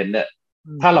ที่ผมเห็นเนี่ย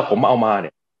ถ้าผมเอามาเ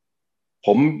นี่ยผ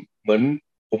มเหมือน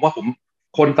ผมว่าผม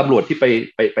คนตำรวจที่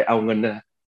ไปเอาเงินนะ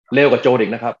เร็วกว่าโจรอี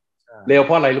กนะครับเร็วเพ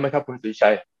ราะอะไรรู้ไหมครับคุณสุริชั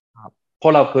ยเพรา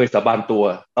ะเราเคยสาบานตัว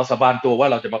เราสาบานตัวว่า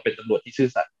เราจะมาเป็นตำรวจที่ซื่อ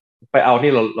สัตย์ไปเอา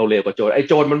นี่เราเร็วกว่าโจรไอ้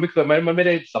โจรมันไม่เคยมันไม่ไ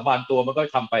ด้สาบานตัวมันก็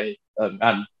ทำไปง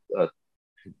าน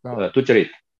ทุจริต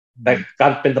แต่กา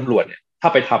รเป็นตำรวจเนี่ยถ้า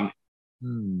ไปท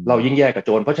ำเรายิ่งแย่กับโจ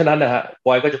รเพราะฉะนั้นนะฮะบ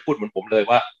อยก็จะพูดเหมือนผมเลย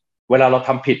ว่าเวลาเราท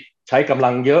ำผิดใช้กำลั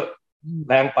งเยอะ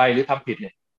แรงไปหรือทำผิดเ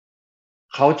นี่ย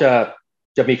เขา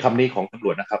จะมีคำนี้ของตำร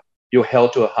วจนะครับ you held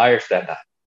to a higher standard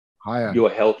you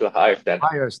are held to a higher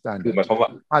standard คือหมายความว่า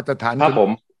มาตรฐานครับผ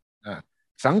ม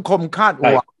สังคมคาดห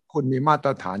วังคุณมีมาต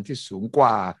รฐานที่สูงกว่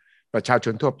าประชาช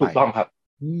นทั่วไปถูกต้องครับ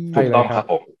ถูกต้องครับ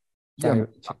ผม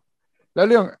แล้ว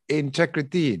เรื่อง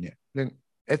integrity เนี่ยเรื่อง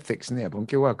ethics เนี่ยผม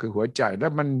คิดว่าคือหัวใจและ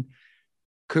มัน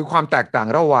คือความแตกต่าง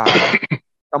ระหว่าง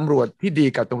ตำรวจที่ดี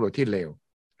กับตำรวจที่เลว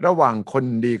ระหว่างคน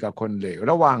ดีกับคนเลว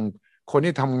ระหว่างคน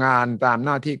ที่ทำงานตามห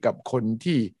น้าที่กับคน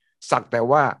ที่สักแต่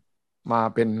ว่ามา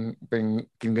เป็น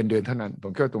กินเงินเดือนเท่านั้นผ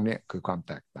มคิดว่าตรงนี้คือความ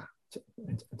แตกต่าง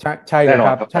ใช่เลยค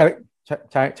รับใ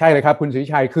ช่เลยครับคุณสุริ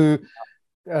ชัยคือ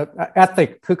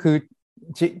ethics คือ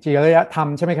จริยธรรม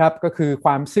ใช่ไหมครับก็คือค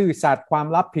วามซื่อสัตย์ความ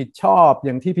รับผิดชอบอ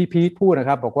ย่างที่พี่พีทพูดนะ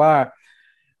ครับบอกว่า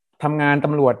ทำงานต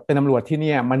ำรวจเป็นตำรวจที่เ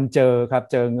นี่ยมันเจ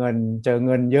อเ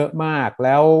งินเยอะมากแ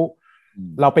ล้ว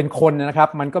เราเป็นคนนะครับ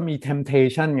มันก็มี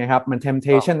temptation ไงครับมัน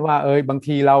temptation ว่าบาง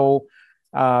ทีเรา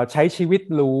ใช้ชีวิต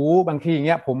หรูบางทีอย่างเ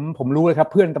งี้ยผมรู้เลยครับ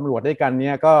เพื่อนตำรวจด้วยกันเ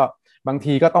นี่ยก็บาง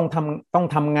ทีก็ต้อง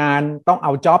ทำงานต้องเอ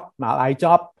าจ็อบหลาย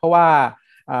จ็อบเพราะว่า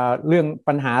เรื่อง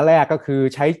ปัญหาแรกก็คือ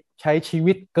ใช้ชี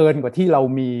วิตเกินกว่าที่เรา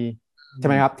มีใช่ไ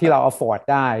หมครับที่เรา afford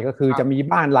ได้ก็คือจะมี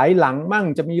บ้านหลายหลังบ้าง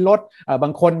จะมีรถบา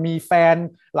งคนมีแฟน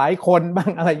หลายคนบ้า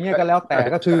งอะไรเงี้ยก็แล้วแต่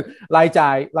ก็คือราย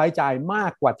จ่ายมา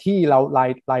กกว่าที่เรา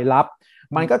รายรับ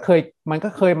มันก็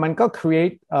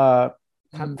create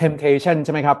temptation ใ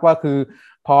ช่ไหมครับว่าคือ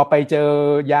พอไปเจอ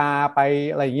ยาไป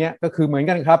อะไรเงี้ยก็คือเหมือน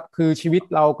กันครับคือชีวิต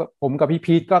เราผมกับพี่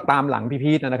พีทก็ตามหลังพี่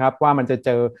พีทนะครับว่ามันจะ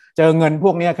เจอเงินพ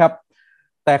วกนี้ครับ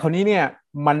แต่คราวนี้เนี่ย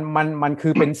มันคื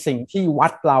อเป็นสิ่งที่วั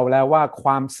ดเราแล้วว่าคว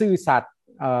ามซื่อสัตย์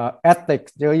ethics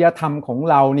จริยธรรมของ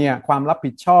เราเนี่ยความรับ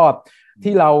ผิดชอบ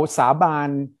ที่เราสาบาน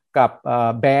กับ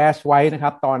แบชไว้นะค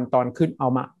รับตอนขึ้นเอา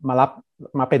มารับ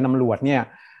มาเป็นตำรวจเนี่ย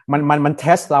มันเท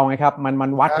สเราไงครับมั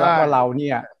นวัดแล้วว่าเราเ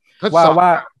นี่ยว่า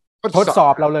ทดสอ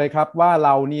บเราเลยครับว่าเร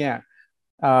าเนี่ย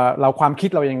เราความคิด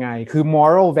เรายังไงคือ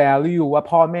moral value ว่า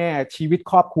พ่อแม่ชีวิต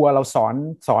ครอบครัวเราสอ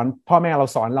นพ่อแม่เรา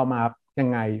สอนเรามายัง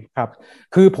ไงครับ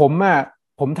คือผ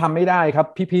มทำไม่ได้ครับ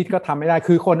พี่พีทก็ทำไม่ได้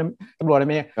คือคนตำรวจอะไร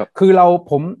เมย์คือ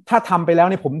ผมถ้าทำไปแล้ว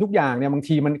เนี่ยผมทุกอย่างเนี่ยบาง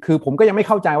ทีมันคือผมก็ยังไม่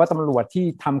เข้าใจว่าตำรวจที่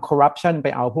ทำ corruption ไป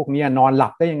เอาพวกนี้นอนหลั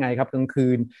บได้ยังไงครับกลางคื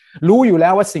นรู้อยู่แล้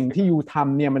วว่าสิ่งที่ยูท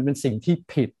ำเนี่ยมันเป็นสิ่งที่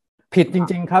ผิดจ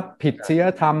ริงๆครับผิดศีล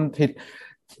ธรรมผิด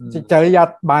จริย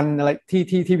ธรรมอะไรที่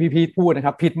พี่พีทพูดนะค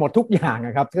รับผิดหมดทุกอย่างน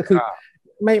ะครับก็คือ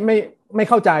ไม่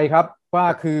เข้าใจครับว่า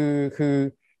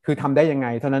คือทำได้ยังไง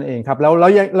เท่านั้นเองครับแล้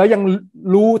วยัง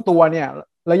รู้ตัวเนี่ย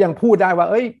แล้วยังพูดได้ว่า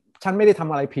ฉันไม่ได้ทำ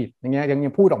อะไรผิดอย่างเงี้ยยั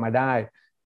งพูดออกมาได้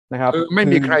นะครับไม่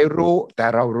มีใครรู้แต่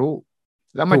เรารู้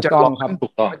แล้วมันจะร้อน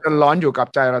มันจะร้อนอยู่กับ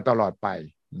ใจเราตลอดไป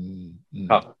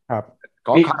ครับข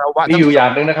อคารวะมีอยู่อย่า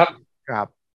งนึงนะครับครับ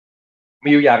มี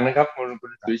อยู่อย่างนึงครับคุณ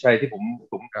สุริชัยที่ผ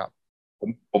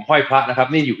มห้อยพระนะครับ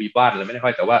นี่อยู่บ้านเลยไม่ได้ห้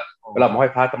อยแต่ว่าเวลาผมห้อ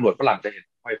ยพระตำรวจฝรั่งจะเห็น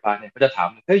ห้อยพระเนี่ยเขาจะถาม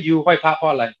เฮ้ยยูห้อยพระเพรา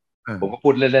ะอะไรผมก็พู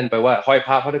ดเล่นๆไปว่าห้อยพ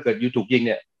ระเพราะถ้าเกิดยูถูกยิงเ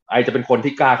นี่ยไอจะเป็นคน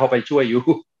ที่กล้าเข้าไปช่วยยู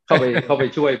เข้าไป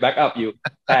ช่วยแบ็กอัพยู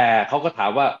แต่เขาก็ถา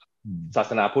มว่าศา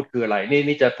สนาพุทธคืออะไร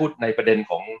นี่จะพูดในประเด็น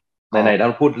ของไหนๆเ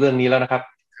ราพูดเรื่องนี้แล้วนะครับ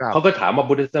เขาก็ถามว่า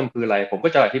พุทธศาสนาคืออะไรผมก็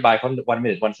จะอธิบายเขา1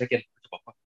 minute 1 second จะบอก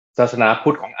ว่าศาสนาพุ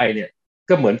ทธของไอเนี่ย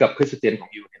ก็เหมือนกับคริสเตียนของ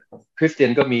ยูเนี่ยคริสเตีย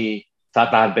นก็มีซา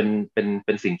ตานเ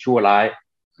ป็นสิ่งชั่วร้าย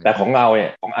แต่ของเราเนี่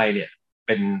ยของไอเนี่ยเ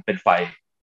ป็นไฟ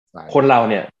คนเรา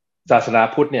เนี่ยศาสนา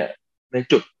พุทธเนี่ยใน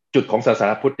จุดของศาสน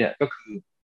าพุทธเนี่ยก็คือ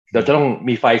เราจะต้อง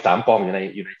มีไฟ3 กองอ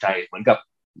ยู่ในใจเหมือนกับ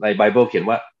ในไบเบิลเขียน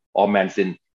ว่า all man sin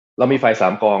เรามีไฟ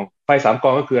3 กองไฟ3 ก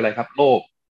องก็คืออะไรครับโลภ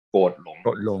โกรธห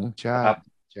ลงใช่ครับ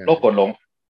โลภโกรธหลง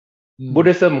พุทธ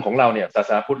ศาสนาของเราเนี่ยศาส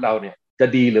นาพุทธเราเนี่ยจะ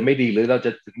ดีหรือไม่ดีหรือเราจ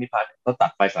ะถึงนิพพานเราตั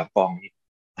ดไฟ3 กองนี้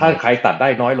ถ้าใครตัดได้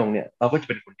น้อยลงเนี่ยเราก็จะ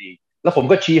เป็นคนดีแล้วผม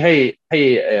ก็ชี้ให้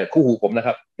คู่หูผมนะค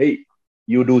รับเฮ้ย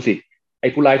ยูดูสิไอ้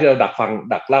ผู้ร้ายที่เราดั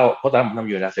กเล่าเขาทำอ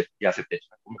ยู่ยาเสพติด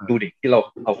ผมดูดิที่เรา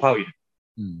เอาเข้าอยู่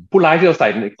ผู้ร้ายที่เราใส่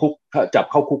ในคุกจับ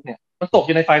เข้าคุกเนี่ยมันตกอ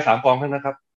ยู่ในไฟ3 กองเท่านั้นนะค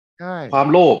รับความ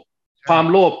โล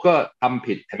ภก็ทำ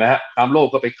ผิดเห็นไหมฮะความโลภ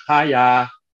ก็ไปฆ่ายา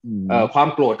ความ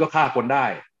โกรธก็ฆ่าคนได้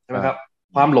ช่ไหมครับ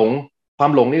ความหล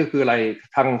งนี่ก็คืออะไร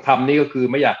ทางธรรมนี่ก็คือ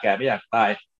ไม่อยากแก่ไม่อยากตาย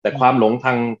แต่ความหลงท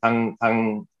า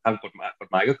งกฎ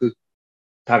หมายก็คือ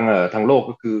ทางโลก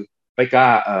ก็คือไม่กล้า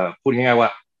พูดง่ายๆว่า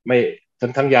ไม่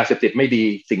ทั้งยาเสพติดไม่ดี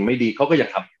สิ่งไม่ดีเขาก็ยัง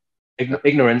ทำ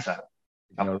ignorance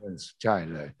ครับ ใช่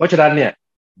เลยเพราะฉะนั้นเนี่ย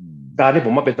การที่ผ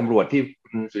มมาเป็นตำรวจที่คุ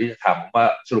ณสุริยะถามว่า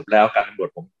สรุปแล้วการตำรวจ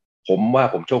ผมว่า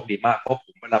ผมโชคดีมากเพราะ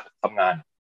เวลาผมทำ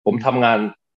งาน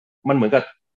มันเหมือนกับ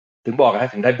ถึงบอกน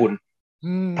ะถึงได้บุญ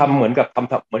ทำเหมือนกับ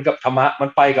เหมือนกับธรรมะมัน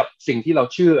ไปกับสิ่งที่เรา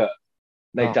เชื่อ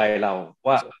ในใจเรา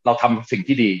ว่าเราทำสิ่ง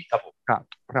ที่ดีครับผมค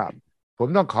รับผม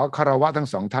ต้องขอคารวะทั้ง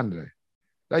สองท่านเลย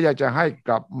และอยากจะให้ก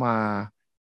ลับมา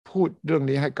พูดเรื่อง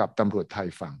นี้ให้กับตำรวจไทย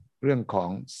ฟังเรื่องของ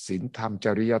ศีลธรรมจ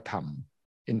ริยธรรม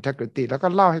integrity แล้วก็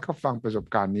เล่าให้เขาฟังประสบ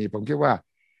การณ์นี้ผมคิดว่า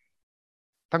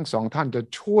ทั้งสองท่านจะ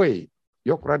ช่วย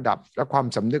ยกระดับและความ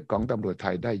สำนึกของตำรวจไท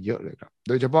ยได้เยอะเลยครับโ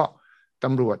ดยเฉพาะต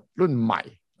ำรวจรุ่นใหม่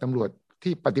ตำรวจ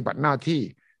ที่ปฏิบัติหน้าที่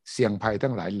เสี่ยงภัย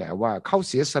ทั้งหลายแหละว่าเขา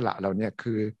เสียสละเราเนี่ย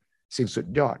คือสิ่งสุด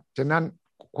ยอดฉะนั้น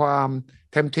ความ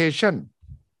temptation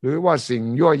หรือว่าสิ่ง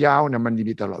ยั่วยาวเนี่ยมัน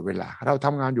มีตลอดเวลาเราท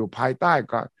ำงานอยู่ภายใต้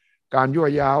การยั่ว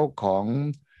ยาวของ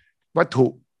วัตถุ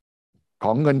ข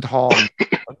องเงินทอง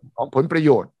ของผลประโย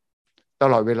ชน์ต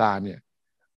ลอดเวลาเนี่ย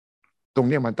ตรง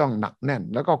นี้มันต้องหนักแน่น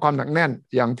แล้วก็ความหนักแน่น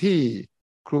อย่างที่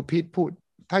ครูพีทพูด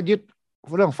ถ้ายึด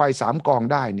เรื่องไฟ3 กอง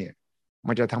ได้เนี่ย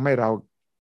มันจะทำให้เรา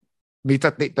มีส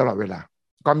ติตลอดเวลา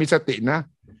ก็มีสตินะ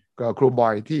ก็ครูบอ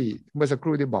ยที่เมื่อสักค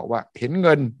รู่ที่บอกว่าเห็นเ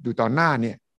งินอยู่ต่อหน้าเ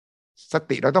นี่ยส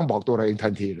ติเราต้องบอกตัวเราเองทั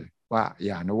นทีเลยว่าอ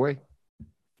ย่านะเว้ย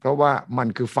เพราะว่ามัน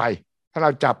คือไฟถ้าเร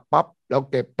าจับปั๊บเรา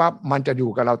เก็บปั๊บมันจะอยู่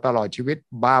กับเราตลอดชีวิต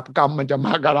บาปกรรมมันจะม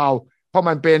ากับเราเพราะ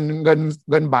มันเป็นเ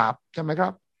งินบาปใช่ไหมครั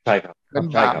บใช่ครับเงิน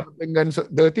บาปเป็นเงิน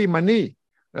dirty money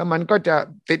แล้วมันก็จะ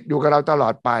ติดอยู่กับเราตลอ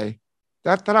ดไปแ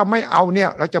ต่ถ้าเราไม่เอาเนี่ย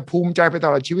เราจะภูมิใจไปต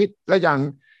ลอดชีวิตและอย่าง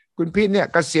คุณพี่เนี่ย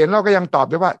เกษียณเราก็ยังตอบ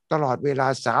ได้ว่าตลอดเวลา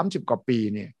30 กว่าปี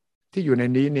เนี่ยที่อยู่ใน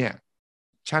นี้เนี่ย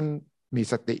ฉันมี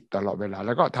สติตลอดเวลาแ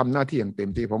ล้วก็ทำหน้าที่อย่างเต็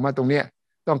มที่ผมว่าตรงเนี้ย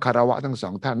ต้องคารวะทั้งสอ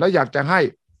งท่านแล้วอยากจะให้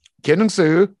เขียนหนังสื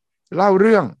อเล่าเ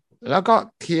รื่องแล้วก็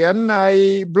เขียนใน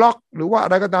บล็อกหรือว่าอะ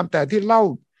ไรก็ตามแต่ที่เล่า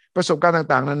ประสบการณ์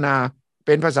ต่างๆนานาเ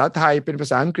ป็นภาษาไทยเป็นภา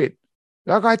ษาอังกฤษแ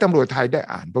ล้วก็ให้ตำรวจไทยได้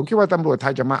อ่านผมคิดว่าตำรวจไท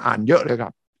ยจะมาอ่านเยอะเลยครั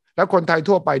บแล้วคนไทย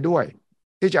ทั่วไปด้วย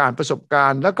ที่จะอ่านประสบกา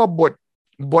รณ์แล้วก็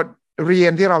บทเรีย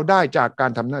นที่เราได้จากกา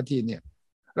รทำหน้าที่เนี่ย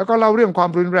แล้วก็เล่าเรื่องความ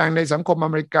รุนแรงในสังคมอ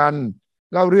เมริกัน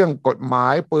เล่าเรื่องกฎหมา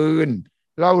ยปืน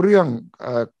เล่าเรื่อง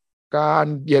การ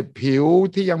เหยียดผิว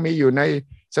ที่ยังมีอยู่ใน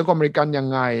สังคมอเมริกันยัง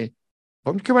ไงผ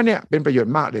มคิดว่าเนี่ยเป็นประโยช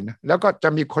น์มากเลยนะแล้วก็จะ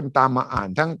มีคนตามมาอ่าน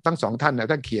ทั้งสองท่านนะ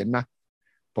ถ้าเขียนนะ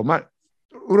ผมว่า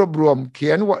รวบรวมเขี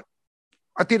ยนว่า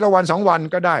อาทิตย์ละวัน2 วัน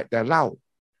ก็ได้แต่เล่า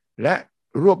และ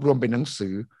รวบรวมเป็นหนังสื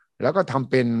อแล้วก็ทำ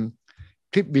เป็น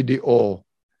คลิปวิดีโอ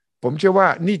ผมเชื่อว่า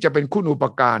นี่จะเป็นคุณูป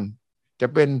การจะ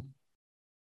เป็น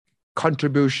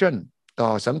contribution ต่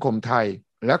อสังคมไทย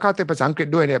แล้วเข้าในภาษาอังกฤษ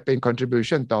ด้วยเนี่ยเป็น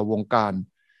contribution ต่อวงการ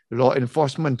law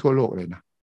enforcement ทั่วโลกเลยนะ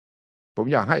ผม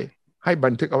อยากให้บั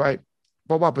นทึกเอาไว้เพ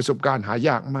ราะว่าประสบการณ์หาย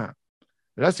ากมาก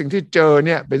และสิ่งที่เจอเ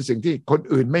นี่ยเป็นสิ่งที่คน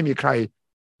อื่นไม่มีใคร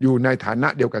อยู่ในฐานะ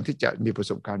เดียวกันที่จะมีประ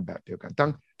สบการณ์แบบเดียวกันทั้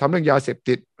งทำเรื่องยาเสพ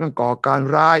ติดเรื่องก่อการ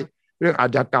ร้ายเรื่องอาช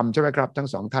ญากรรมใช่ไหมครับทั้ง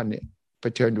สองท่านเนี่ยเผ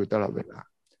ชิญอยู่ตลอดเวลา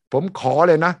ผมขอ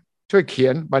เลยนะช่วยเขี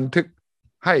ยนบันทึก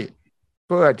ให้เ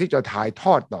พื่อที่จะถ่ายท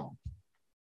อดต่อ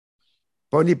เ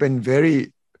พราะนี่เป็น very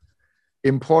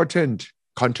important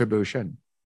contribution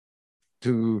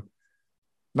to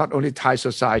not only Thai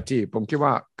society ผมคิด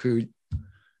ว่าคื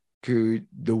อ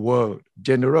the world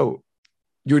general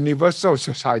universal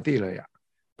society เลยอะ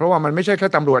เพราะว่ามันไม่ใช่แค่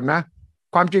ตำรวจนะ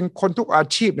ความจริงคนทุกอา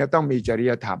ชีพเนี่ยต้องมีจริ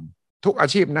ยธรรมทุกอา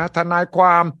ชีพนะทนายคว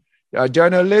าม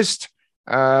journalist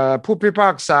ผู้พิพา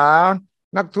กษา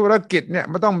นักธุรกิจเนี่ย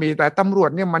มันต้องมีแต่ตำรวจ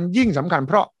เนี่ยมันยิ่งสำคัญ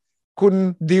เพราะคุณ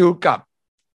ดีลกับ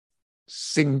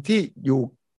สิ่งที่อยู่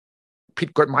ผิด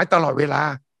กฎหมายตลอดเวลา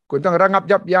คุณต้องระงับ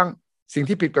ยับยั้งสิ่ง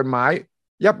ที่ผิดกฎหมาย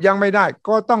ยับยั้งไม่ได้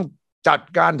ก็ต้องจัด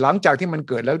การหลังจากที่มัน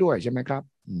เกิดแล้วด้วยใช่ไหมครับ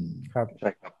ครับใช่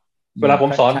ครับเวลาผ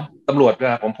มสอนตำรวจเว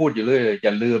ลาผมพูดอยู่เรื่อยอ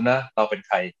ย่าลืมนะเราเป็นใ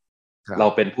ครเรา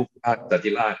เป็นผู้พิพากษาสัน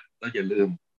ติราษฎร์แล้วอย่าลืม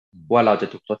ว่าเราจะ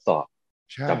ถูกทดสอบ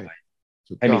จำไว้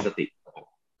ให้มีสติ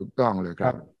ถูกต้องเลยค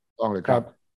รับต้องเลยครับ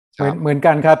เหมือน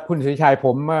กันครับคุณสุริชัยผ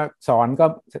มสอนก็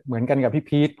เหมือนกันกับพี่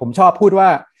พีทผมชอบพูดว่า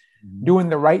doing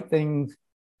the right thing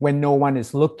when no one is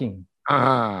looking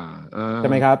ใช่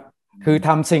ไหมครับคือท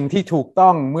ำสิ่งที่ถูกต้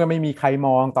องเมื่อไม่มีใครม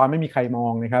องตอนไม่มีใครมอ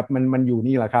งนะครับมันอยู่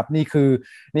นี่แหละครับนี่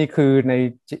คือใน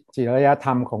จริยธร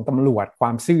รมของตำรวจคว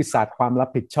ามซื่อสัตย์ความรับ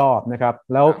ผิดชอบนะครับ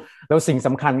แล้วสิ่งส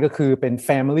ำคัญก็คือเป็น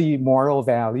family moral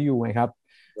value นะครับ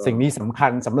สิ่งนี้สำคั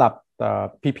ญสำหรับ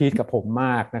พี่พีทกับผมม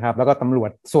ากนะครับแล้วก็ตำรวจ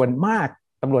ส่วนมาก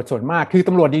คือต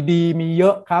ำรวจดีๆมีเยอ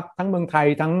ะครับทั้งเมืองไทย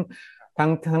ทั้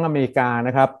ทั้งอเมริกาน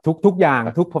ะครับทุกอย่าง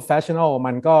ทุก professional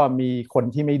มันก็มีคน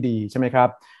ที่ไม่ดีใช่ไหมครับ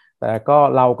แต่ก็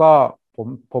เราก็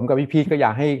ผมกับพี่พีทก็อย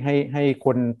ากให้ค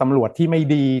นตำรวจที่ไม่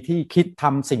ดีที่คิดท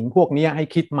ำสิ่งพวกนี้ให้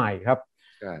คิดใหม่ครับ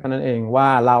เพราะนั้นเองว่า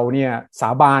เราเนี่ยสา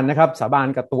บานนะครับสาบาน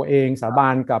กับตัวเองสาบา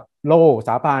นกับโล่ส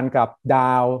าบานกับด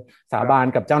าวสาบาน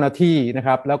กับเจ้าหน้าที่นะค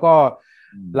รับแล้วก็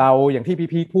เราอย่างที่พี่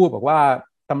พีทพูดบอกว่า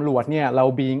ตำรวจเนี่ยเรา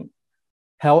being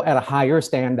held at a higher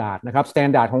standard นะครับ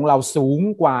standard ของเราสูง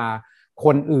กว่าค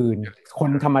นอื่นค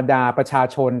นธรรมดาประช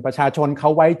าชนเขา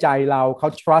ไว้ใจเราเขา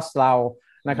trust เรา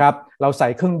นะครับเราใส่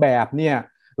เครื่องแบบเนี่ย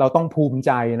เราต้องภูมิใ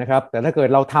จนะครับแต่ถ้าเกิด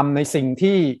เราทำในสิ่ง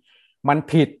ที่มัน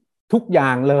ผิดทุกอย่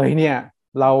างเลยเนี่ย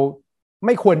เราไ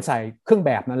ม่ควรใส่เครื่องแ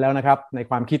บบนั้นแล้วนะครับใน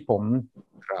ความคิดผม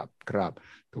ครับ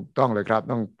ถูกต้องเลยครับ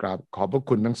ต้องกราบขอบพระ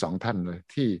คุณทั้งสองท่านเลย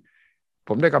ที่ผ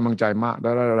มได้กำลังใจมากแล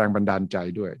ะแรงบันดาลใจ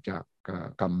ด้วยจาก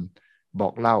คำบอ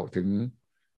กเล่าถึง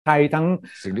ไทยทั้ง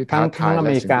สิ่งที่ท้าทาย ทั้งอเ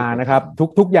มริกานะครับ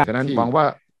ทุกอย่างฉะนั้นหวังว่า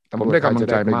ผมได้กำลัง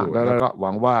ใจมากแล้วก็ห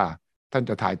วังว่าท่าน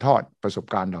จะถ่ายทอดประสบ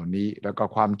การณ์เหล่านี้แล้วก็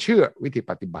ความเชื่อวิธี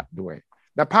ปฏิบัติด้วย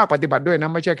และภาคปฏิบัติด้วยน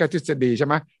ะไม่ใช่แค่ทฤษฎีใช่ไ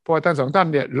หมเพราะว่าท่านสองท่าน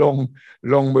เนี่ย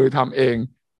ลงมือทำเอง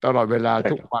ตลอดเวลา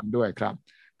ทุกวันด้วยครับ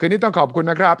คืนนี้ต้องขอบคุณ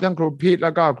นะครับทั้งครูพีทแ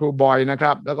ล้วก็ครูบอยนะค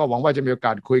รับแล้วก็หวังว่าจะมีโอก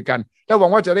าสคุยกันและหวั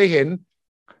งว่าจะได้เห็น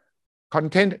คอน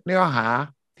เทนต์เนื้อหา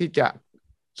ที่จะ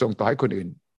ส่งต่อให้คนอื่น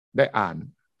ได้อ่าน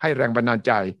ให้แรงบันดาลใ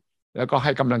จแล้วก็ใ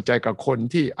ห้กำลังใจกับคน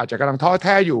ที่อาจจะกำลังท้อแ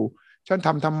ท้อยู่ฉัน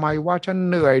ทำไมว่าฉัน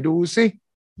เหนื่อยดูสิ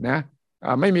นะ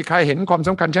ไม่มีใครเห็นความส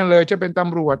ำคัญฉันเลยฉันเป็นต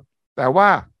ำรวจแต่ว่า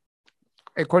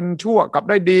ไอ้คนชั่วกลับ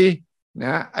ได้ดีน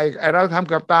ะไอ้เราท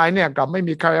ำกับตายเนี่ยกลับไม่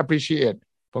มีใคร appreciate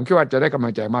ผมคิดว่าจะได้กำลั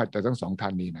งใจมากจากทั้งสองท่า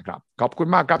นนี้นะครับขอบคุณ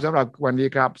มากครับสำหรับวันนี้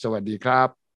ครับสวัสดีครับ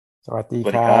สวัสดี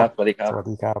ครับสวัสดีครับสวัส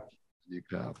ดีครับสวัสดี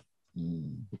ครับ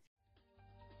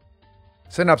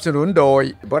สนับสนุนโดย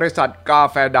บริษัทกา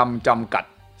แฟดำจำกัด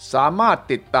สามารถ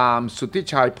ติดตามสุทธิ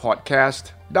ชัย Podcast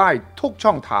ได้ทุก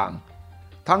ช่องทาง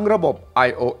ทั้งระบบ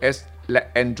iOS และ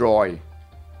Android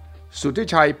สุทธิ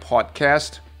ชัย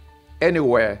Podcast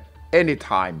Anywhere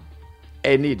Anytime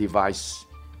Any Device